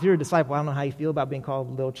 Now, if you're a disciple, I don't know how you feel about being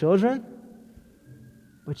called little children,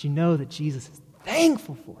 but you know that Jesus is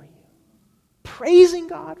thankful for you, praising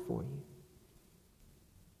God for you.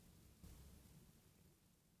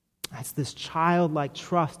 That's this childlike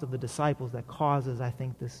trust of the disciples that causes, I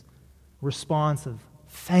think, this response of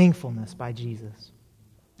thankfulness by Jesus.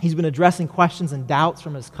 He's been addressing questions and doubts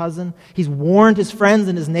from his cousin. He's warned his friends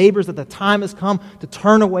and his neighbors that the time has come to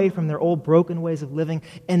turn away from their old broken ways of living.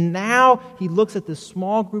 And now he looks at this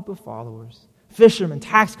small group of followers, fishermen,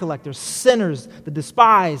 tax collectors, sinners, the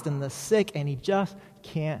despised and the sick, and he just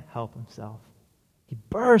can't help himself. He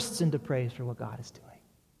bursts into praise for what God is doing.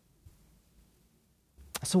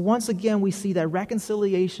 So once again, we see that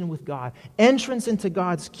reconciliation with God, entrance into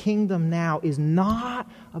God's kingdom now is not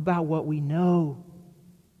about what we know.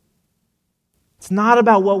 It's not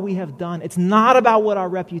about what we have done. It's not about what our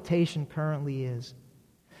reputation currently is.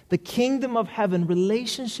 The kingdom of heaven,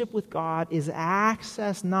 relationship with God, is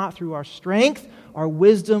accessed not through our strength, our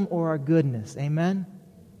wisdom, or our goodness. Amen?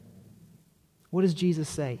 What does Jesus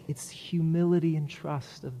say? It's humility and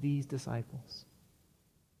trust of these disciples.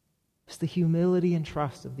 It's the humility and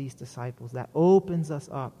trust of these disciples that opens us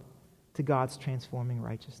up to God's transforming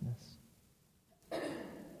righteousness.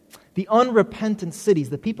 The unrepentant cities,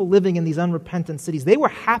 the people living in these unrepentant cities, they were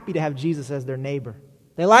happy to have Jesus as their neighbor.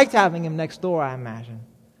 They liked having him next door, I imagine.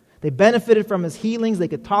 They benefited from his healings. They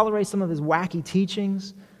could tolerate some of his wacky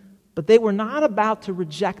teachings. But they were not about to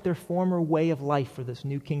reject their former way of life for this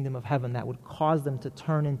new kingdom of heaven that would cause them to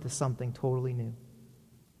turn into something totally new.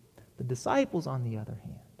 The disciples, on the other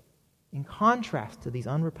hand, in contrast to these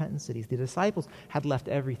unrepentant cities, the disciples had left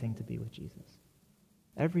everything to be with Jesus.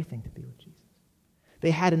 Everything to be with Jesus.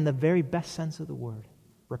 They had, in the very best sense of the word,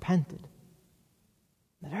 repented.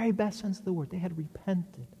 In the very best sense of the word, they had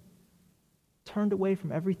repented. Turned away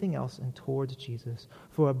from everything else and towards Jesus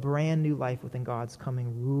for a brand new life within God's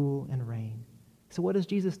coming rule and reign. So what does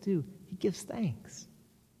Jesus do? He gives thanks.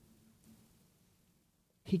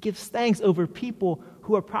 He gives thanks over people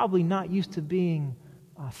who are probably not used to being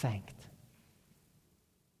thanked.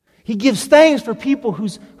 He gives thanks for people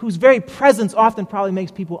whose very presence often probably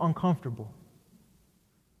makes people uncomfortable.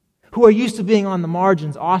 Who are used to being on the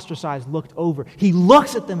margins, ostracized, looked over. He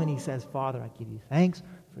looks at them and he says, Father, I give you thanks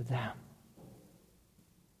for them.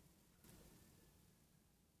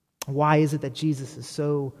 Why is it that Jesus is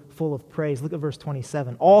so full of praise? Look at verse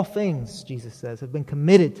 27. All things, Jesus says, have been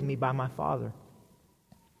committed to me by my Father.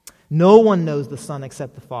 No one knows the Son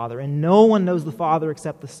except the Father, and no one knows the Father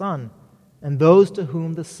except the Son, and those to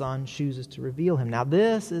whom the Son chooses to reveal him. Now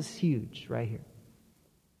this is huge right here.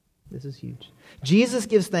 This is huge. Jesus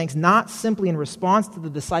gives thanks not simply in response to the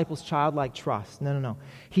disciples' childlike trust. No.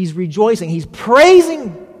 He's rejoicing. He's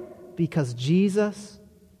praising because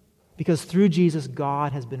through Jesus,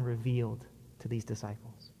 God has been revealed to these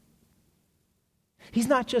disciples. He's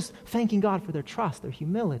not just thanking God for their trust, their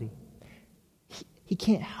humility. He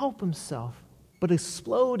can't help himself but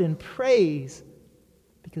explode in praise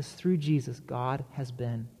because through Jesus, God has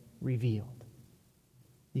been revealed.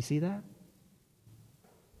 You see that?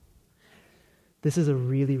 This is a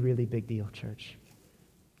really, really big deal, church.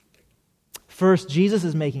 First, Jesus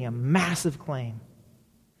is making a massive claim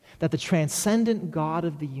that the transcendent God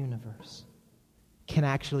of the universe can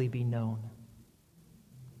actually be known.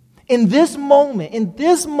 In this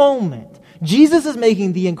moment, Jesus is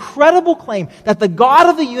making the incredible claim that the God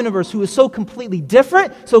of the universe, who is so completely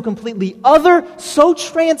different, so completely other, so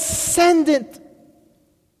transcendent,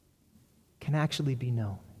 can actually be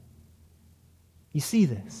known. You see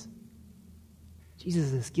this?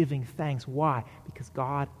 Jesus is giving thanks. Why? Because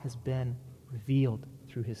God has been revealed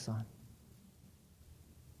through his Son.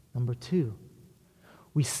 Number two,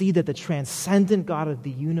 we see that the transcendent God of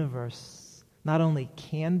the universe not only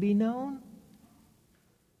can be known,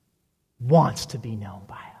 wants to be known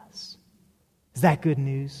by us. Is that good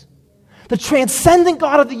news? The transcendent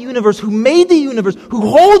God of the universe, who made the universe, who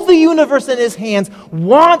holds the universe in his hands,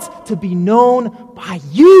 wants to be known by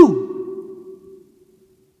you.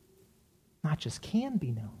 Not just can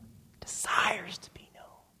be known, desires to be known.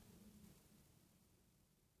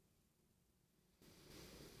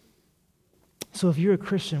 So if you're a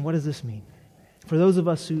Christian, what does this mean? For those of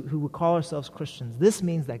us who would call ourselves Christians, this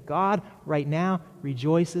means that God right now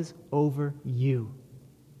rejoices over you.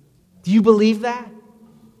 Do you believe that?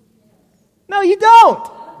 No, you don't.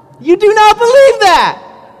 You do not believe that.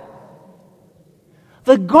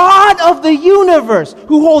 The God of the universe,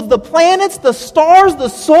 who holds the planets, the stars, the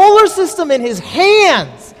solar system in his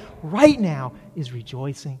hands, right now is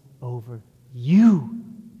rejoicing over you.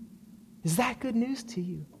 Is that good news to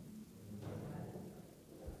you?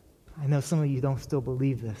 I know some of you don't still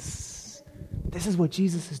believe this. This is what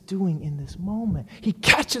Jesus is doing in this moment. He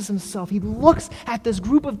catches himself. He looks at this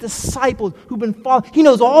group of disciples who've been following. He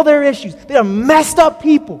knows all their issues. They're messed up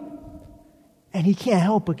people. And he can't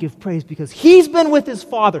help but give praise because he's been with his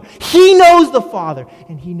Father. He knows the Father.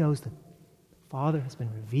 And he knows that the Father has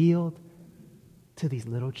been revealed to these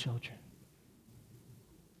little children.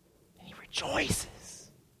 And he rejoices.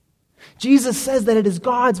 Jesus says that it is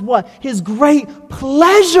God's what? His great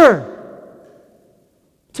pleasure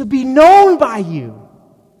to be known by you.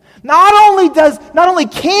 Not only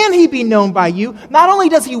can he be known by you, not only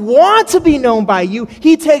does he want to be known by you,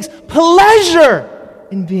 he takes pleasure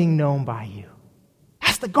in being known by you.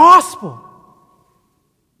 That's the gospel.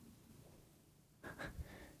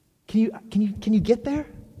 Can you get there?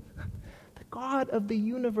 The God of the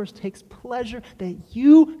universe takes pleasure that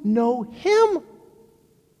you know him.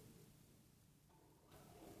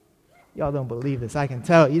 Y'all don't believe this. I can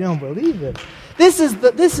tell you don't believe it. This is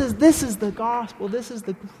the gospel. This is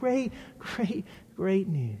the great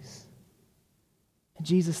news. And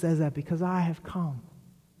Jesus says that because I have come.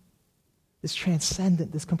 This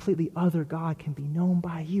transcendent, this completely other God can be known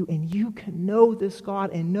by you, and you can know this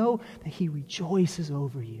God and know that he rejoices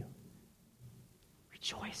over you.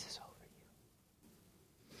 Rejoices over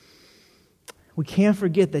you. We can't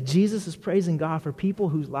forget that Jesus is praising God for people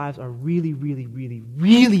whose lives are really, really, really,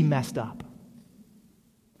 really messed up.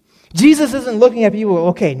 Jesus isn't looking at people,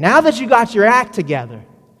 okay, now that you got your act together,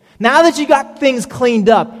 now that you got things cleaned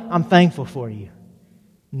up, I'm thankful for you.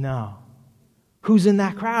 No. Who's in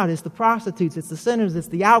that crowd? It's the prostitutes, it's the sinners, it's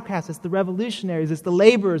the outcasts, it's the revolutionaries, it's the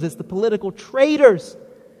laborers, it's the political traitors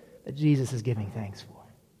that Jesus is giving thanks for.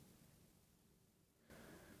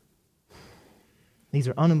 These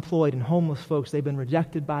are unemployed and homeless folks. They've been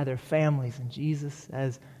rejected by their families. And Jesus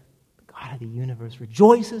says, the God of the universe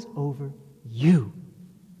rejoices over you.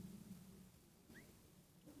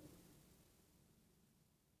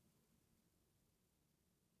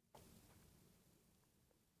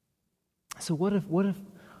 So what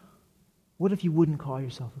if you wouldn't call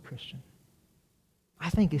yourself a Christian? I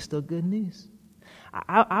think it's still good news.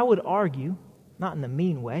 I would argue, not in a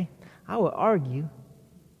mean way, I would argue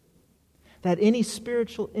that any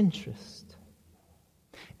spiritual interest,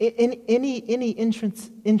 any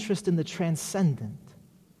interest in the transcendent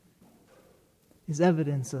is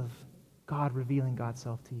evidence of God revealing God's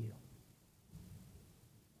self to you.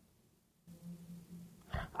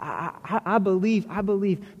 I believe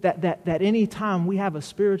that any time we have a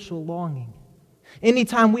spiritual longing, any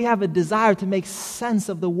time we have a desire to make sense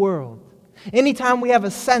of the world, any time we have a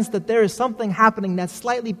sense that there is something happening that's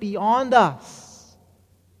slightly beyond us,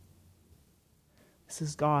 this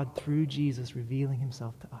is God through Jesus revealing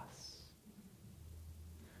himself to us.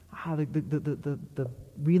 The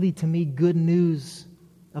really, to me, good news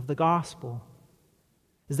of the gospel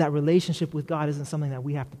is that relationship with God isn't something that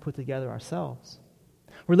we have to put together ourselves.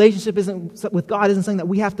 Relationship with God isn't something that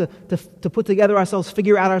we have to put together ourselves,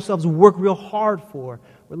 figure out ourselves, work real hard for.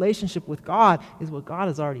 Relationship with God is what God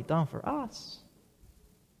has already done for us.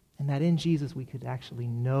 And that in Jesus we could actually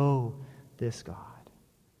know this God.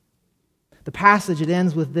 The passage, it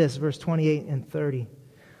ends with this, verse 28 and 30.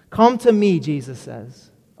 Come to me, Jesus says,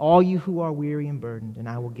 all you who are weary and burdened, and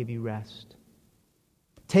I will give you rest.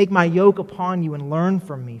 Take my yoke upon you and learn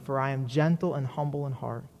from me, for I am gentle and humble in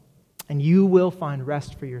heart, and you will find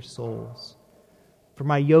rest for your souls. For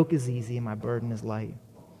my yoke is easy and my burden is light.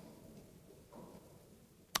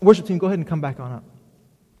 Worship team, go ahead and come back on up.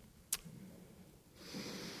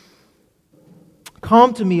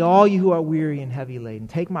 Come to me, all you who are weary and heavy laden.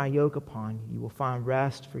 Take my yoke upon you. You will find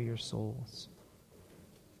rest for your souls.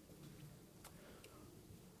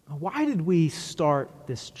 Why did we start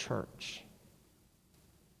this church?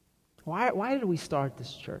 Why did we start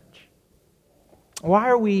this church? Why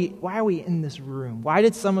are we in this room? Why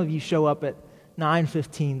did some of you show up at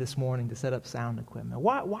 9:15 this morning to set up sound equipment?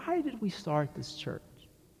 Why did we start this church?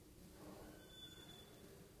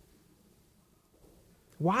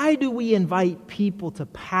 Why do we invite people to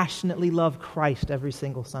passionately love Christ every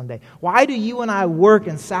single Sunday? Why do you and I work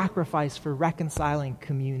and sacrifice for reconciling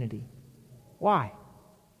community? Why?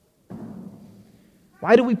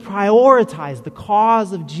 Why do we prioritize the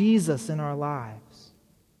cause of Jesus in our lives?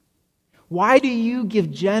 Why do you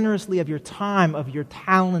give generously of your time, of your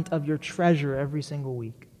talent, of your treasure every single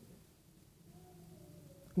week?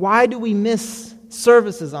 Why do we miss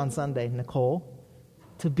services on Sunday, Nicole,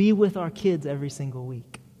 to be with our kids every single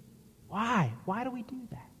week? Why? Why do we do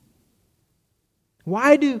that?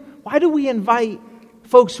 Why do we invite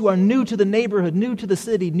folks who are new to the neighborhood, new to the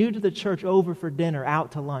city, new to the church over for dinner,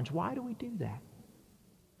 out to lunch? Why do we do that?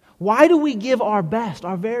 Why do we give our best,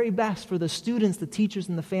 our very best, for the students, the teachers,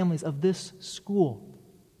 and the families of this school?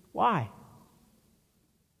 Why?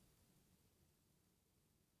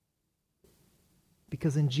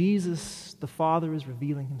 Because in Jesus, the Father is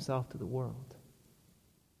revealing himself to the world.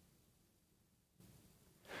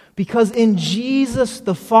 Because in Jesus,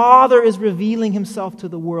 the Father is revealing himself to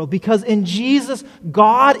the world. Because in Jesus,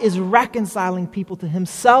 God is reconciling people to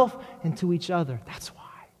himself and to each other. That's why.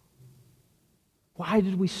 Why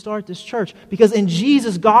did we start this church? Because in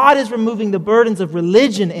Jesus, God is removing the burdens of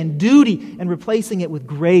religion and duty and replacing it with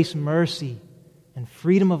grace, mercy, and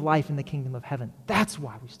freedom of life in the kingdom of heaven. That's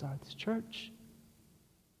why we started this church.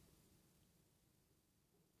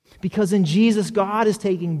 Because in Jesus, God is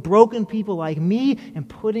taking broken people like me and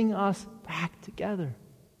putting us back together.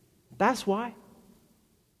 That's why.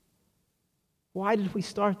 Why did we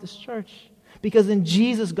start this church? Because in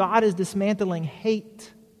Jesus, God is dismantling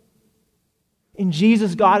hate. In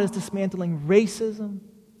Jesus, God is dismantling racism.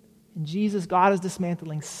 In Jesus, God is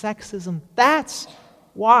dismantling sexism. That's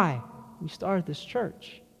why we started this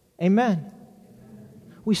church. Amen.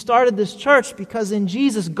 We started this church because in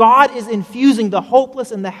Jesus, God is infusing the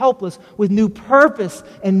hopeless and the helpless with new purpose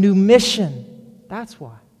and new mission. That's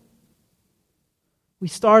why. We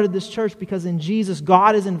started this church because in Jesus,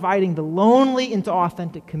 God is inviting the lonely into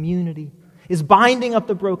authentic community, is binding up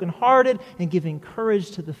the brokenhearted and giving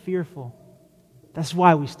courage to the fearful. That's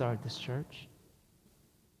why we started this church.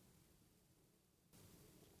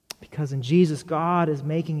 Because in Jesus, God is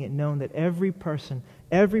making it known that every person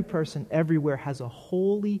everywhere has a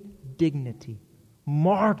holy dignity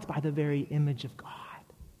marked by the very image of God.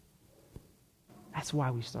 That's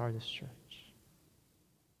why we started this church.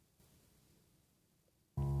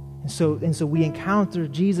 And so we encounter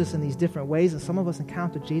Jesus in these different ways, and some of us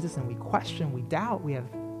encounter Jesus and we question, we doubt, we're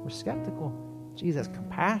skeptical. Jesus has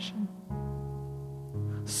compassion.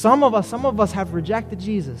 Some of us have rejected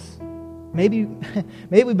Jesus. Maybe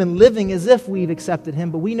we've been living as if we've accepted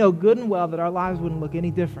him, but we know good and well that our lives wouldn't look any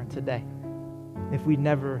different today if we'd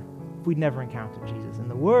never encountered Jesus. And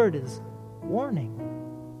the word is warning.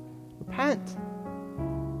 Repent.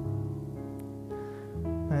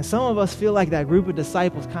 And some of us feel like that group of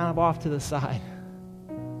disciples kind of off to the side.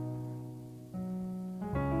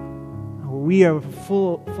 We are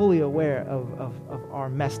fully aware of our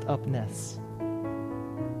messed upness.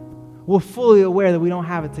 We're fully aware that we don't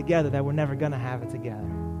have it together, that we're never going to have it together.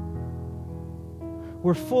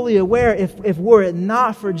 We're fully aware if were it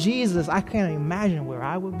not for Jesus, I can't imagine where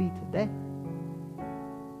I would be today.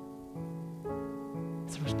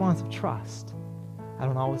 It's a response of trust. I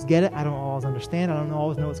don't always get it. I don't always understand. I don't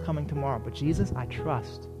always know what's coming tomorrow. But Jesus, I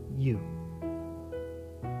trust you.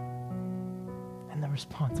 And the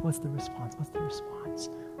response, what's the response? What's the response?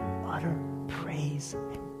 Utter praise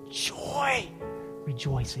and joy.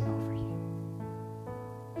 Rejoicing over you.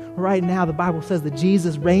 Right now, the Bible says that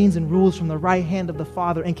Jesus reigns and rules from the right hand of the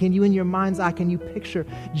Father. And can you, in your mind's eye, can you picture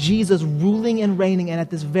Jesus ruling and reigning and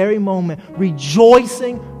at this very moment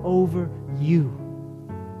rejoicing over you?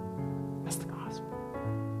 That's the gospel.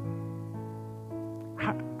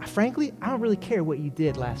 Frankly, I don't really care what you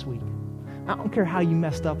did last week. I don't care how you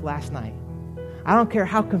messed up last night. I don't care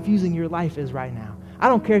how confusing your life is right now. I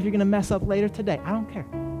don't care if you're going to mess up later today. I don't care.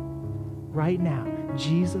 Right now,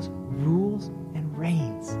 Jesus rules and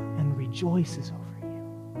reigns and rejoices over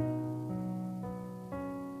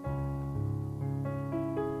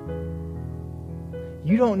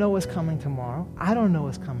you. You don't know what's coming tomorrow. I don't know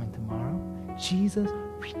what's coming tomorrow. Jesus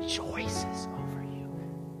rejoices over you.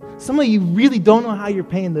 Some of you really don't know how you're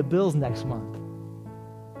paying the bills next month.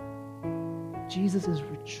 Jesus is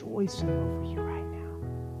rejoicing over you right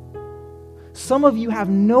now. Some of you have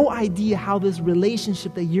no idea how this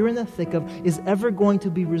relationship that you're in the thick of is ever going to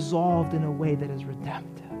be resolved in a way that is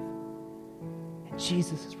redemptive. And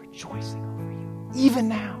Jesus is rejoicing over you, even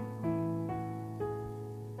now.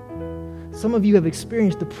 Some of you have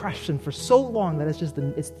experienced depression for so long that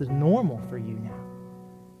it's the normal for you now.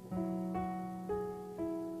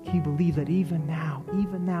 Can you believe that even now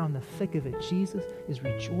in the thick of it, Jesus is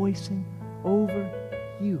rejoicing over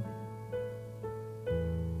you?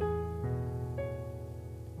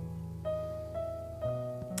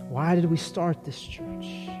 Why did we start this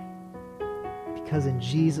church? Because in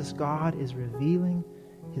Jesus, God is revealing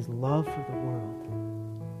His love for the world.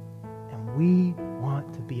 And we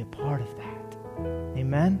want to be a part of that.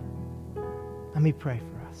 Amen? Let me pray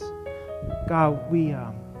for us. God,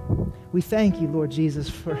 we thank you, Lord Jesus,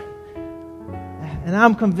 for, and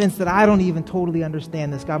I'm convinced that I don't even totally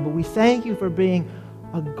understand this, God, but we thank you for being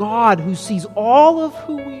a God who sees all of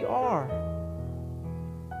who we are.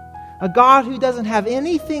 A God who doesn't have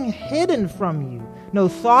anything hidden from you. No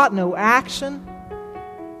thought, no action.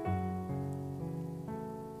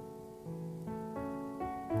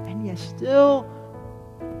 And yet still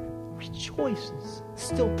rejoices,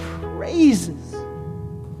 still praises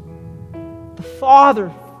the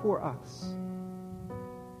Father for us.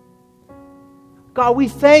 God, we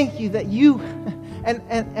thank you that you,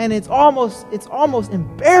 and it's almost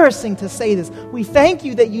embarrassing to say this, we thank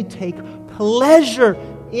you that you take pleasure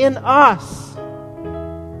in us.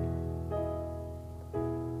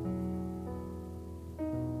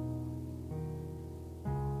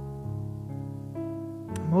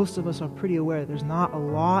 Most of us are pretty aware that there's not a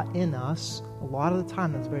lot in us, a lot of the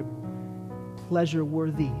time, that's very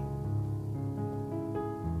pleasure-worthy.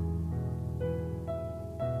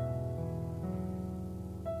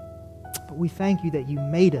 But we thank you that you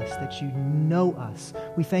made us, that you know us.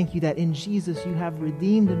 We thank you that in Jesus you have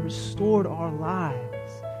redeemed and restored our lives,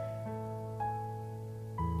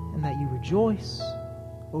 and that you rejoice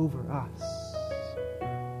over us.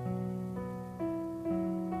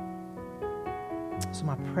 So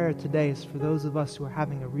my prayer today is for those of us who are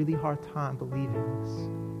having a really hard time believing this,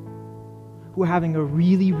 who are having a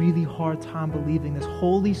really, really hard time believing this.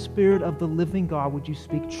 Holy Spirit of the living God, would you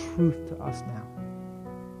speak truth to us now?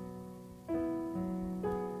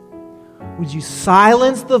 Would you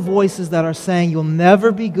silence the voices that are saying you'll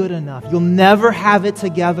never be good enough, you'll never have it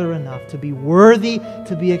together enough to be worthy,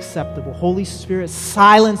 to be acceptable? Holy Spirit,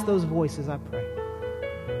 silence those voices, I pray.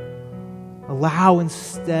 Allow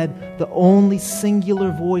instead the only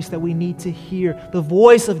singular voice that we need to hear, the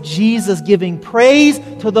voice of Jesus giving praise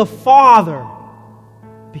to the Father,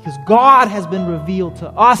 because God has been revealed to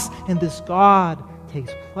us, and this God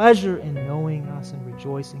takes pleasure in knowing us and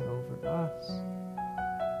rejoicing over us.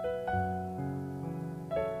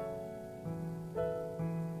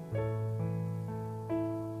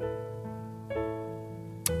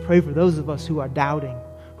 Pray for those of us who are doubting,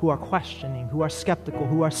 who are questioning, who are skeptical,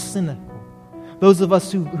 who are cynical. Those of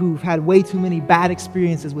us who've had way too many bad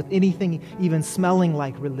experiences with anything even smelling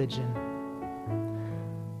like religion.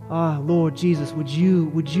 Lord Jesus, would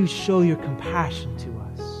you show your compassion to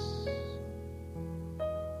us?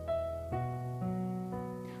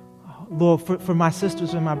 Lord, for my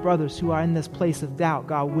sisters and my brothers who are in this place of doubt,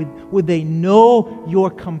 God, would they know your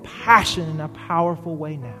compassion in a powerful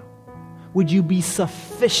way now? Would you be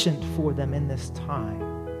sufficient for them in this time?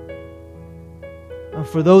 And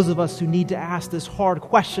for those of us who need to ask this hard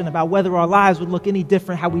question about whether our lives would look any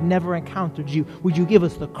different had we never encountered you, would you give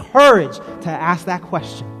us the courage to ask that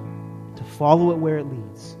question, to follow it where it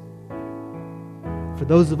leads? For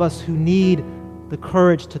those of us who need the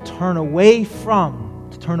courage to turn away from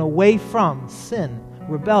sin,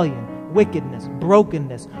 rebellion, wickedness,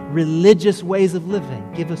 brokenness, religious ways of living,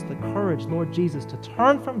 give us the courage, Lord Jesus, to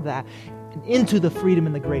turn from that and into the freedom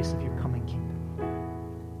and the grace of your coming kingdom.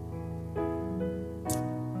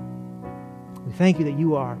 We thank you that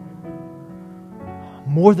you are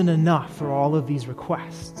more than enough for all of these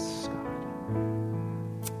requests, God.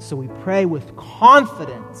 So we pray with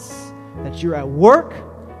confidence that you're at work,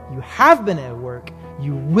 you have been at work,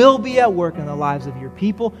 you will be at work in the lives of your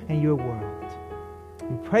people and your world.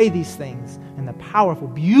 We pray these things in the powerful,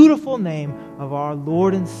 beautiful name of our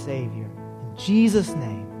Lord and Savior. In Jesus'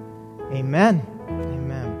 name, amen.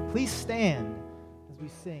 Amen. Please stand as we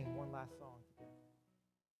sing one last song together.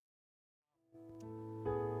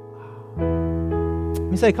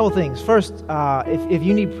 Let me say a couple things. First, if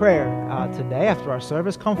you need prayer today after our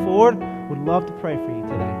service, come forward. Would love to pray for you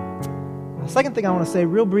today. The second thing I want to say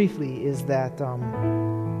real briefly is that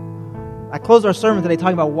I closed our sermon today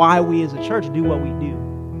talking about why we as a church do what we do.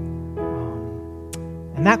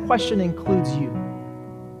 And that question includes you.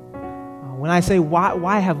 When I say,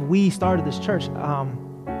 why have we started this church?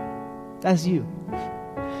 That's you.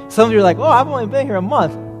 Some of you are like, I've only been here a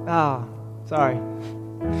month. Sorry.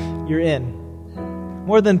 You're in.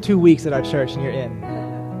 More than 2 weeks at our church and you're in.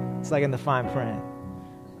 It's like in the fine print.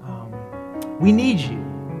 We need you.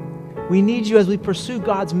 We need you as we pursue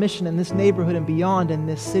God's mission in this neighborhood and beyond in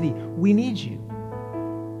this city. We need you.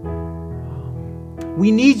 We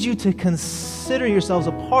need you to consider yourselves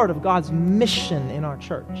a part of God's mission in our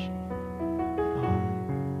church.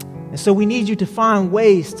 And so we need you to find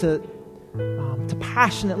ways to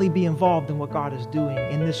passionately be involved in what God is doing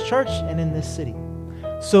in this church and in this city.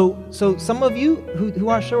 So some of you who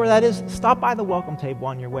aren't sure where that is, stop by the welcome table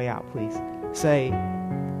on your way out, please. Say,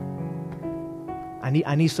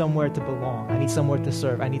 I need somewhere to belong. I need somewhere to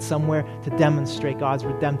serve. I need somewhere to demonstrate God's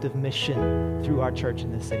redemptive mission through our church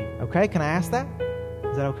in this city. Okay? Can I ask that?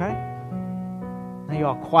 Is that okay? Now you're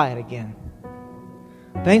all quiet again.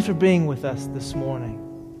 Thanks for being with us this morning.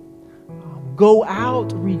 Go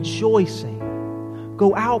out rejoicing.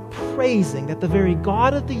 Go out praising that the very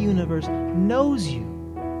God of the universe knows you.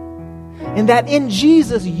 And that in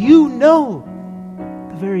Jesus you know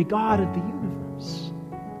the very God of the universe.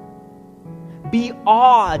 Be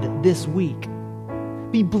awed this week.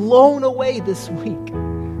 Be blown away this week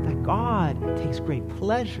that God takes great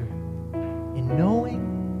pleasure in knowing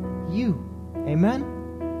you. Amen?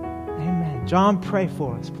 Amen. John, pray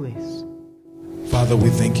for us, please. Father, we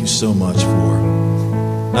thank you so much for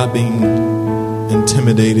not being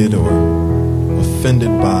intimidated or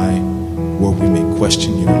offended by where we may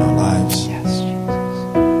question you in our lives. Yes, Jesus.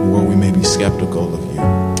 Or where we may be skeptical of you.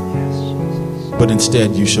 Yes, Jesus. But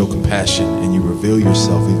instead, you show compassion and you reveal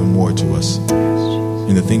yourself even more to us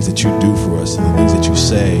in the things that you do for us, and the things that you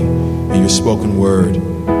say in your spoken word,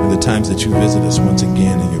 and the times that you visit us once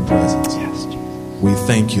again in your presence. Yes, Jesus. We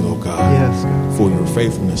thank you, Lord God, Yes, God. for your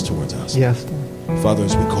faithfulness towards us. Yes, Father,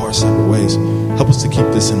 as we go our separate ways, help us to keep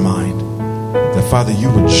this in mind, that, Father, you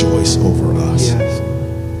rejoice over us. Yes.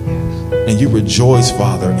 And you rejoice,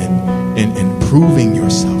 Father, in proving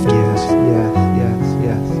yourself to us.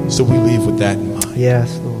 Yes. So we leave with that in mind.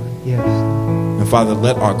 Yes, Lord. Yes. And Father,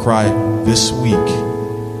 let our cry this week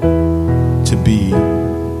to be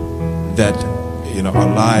that,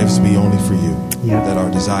 our lives be only for you. Yes. That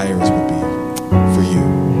our desires would be for you.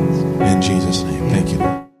 Yes. In Jesus' name. Thank you,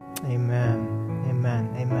 Lord. Amen.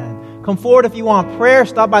 Come forward if you want prayer.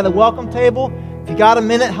 Stop by the welcome table. If you got a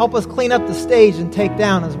minute, help us clean up the stage and take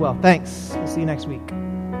down as well. Thanks. We'll see you next week.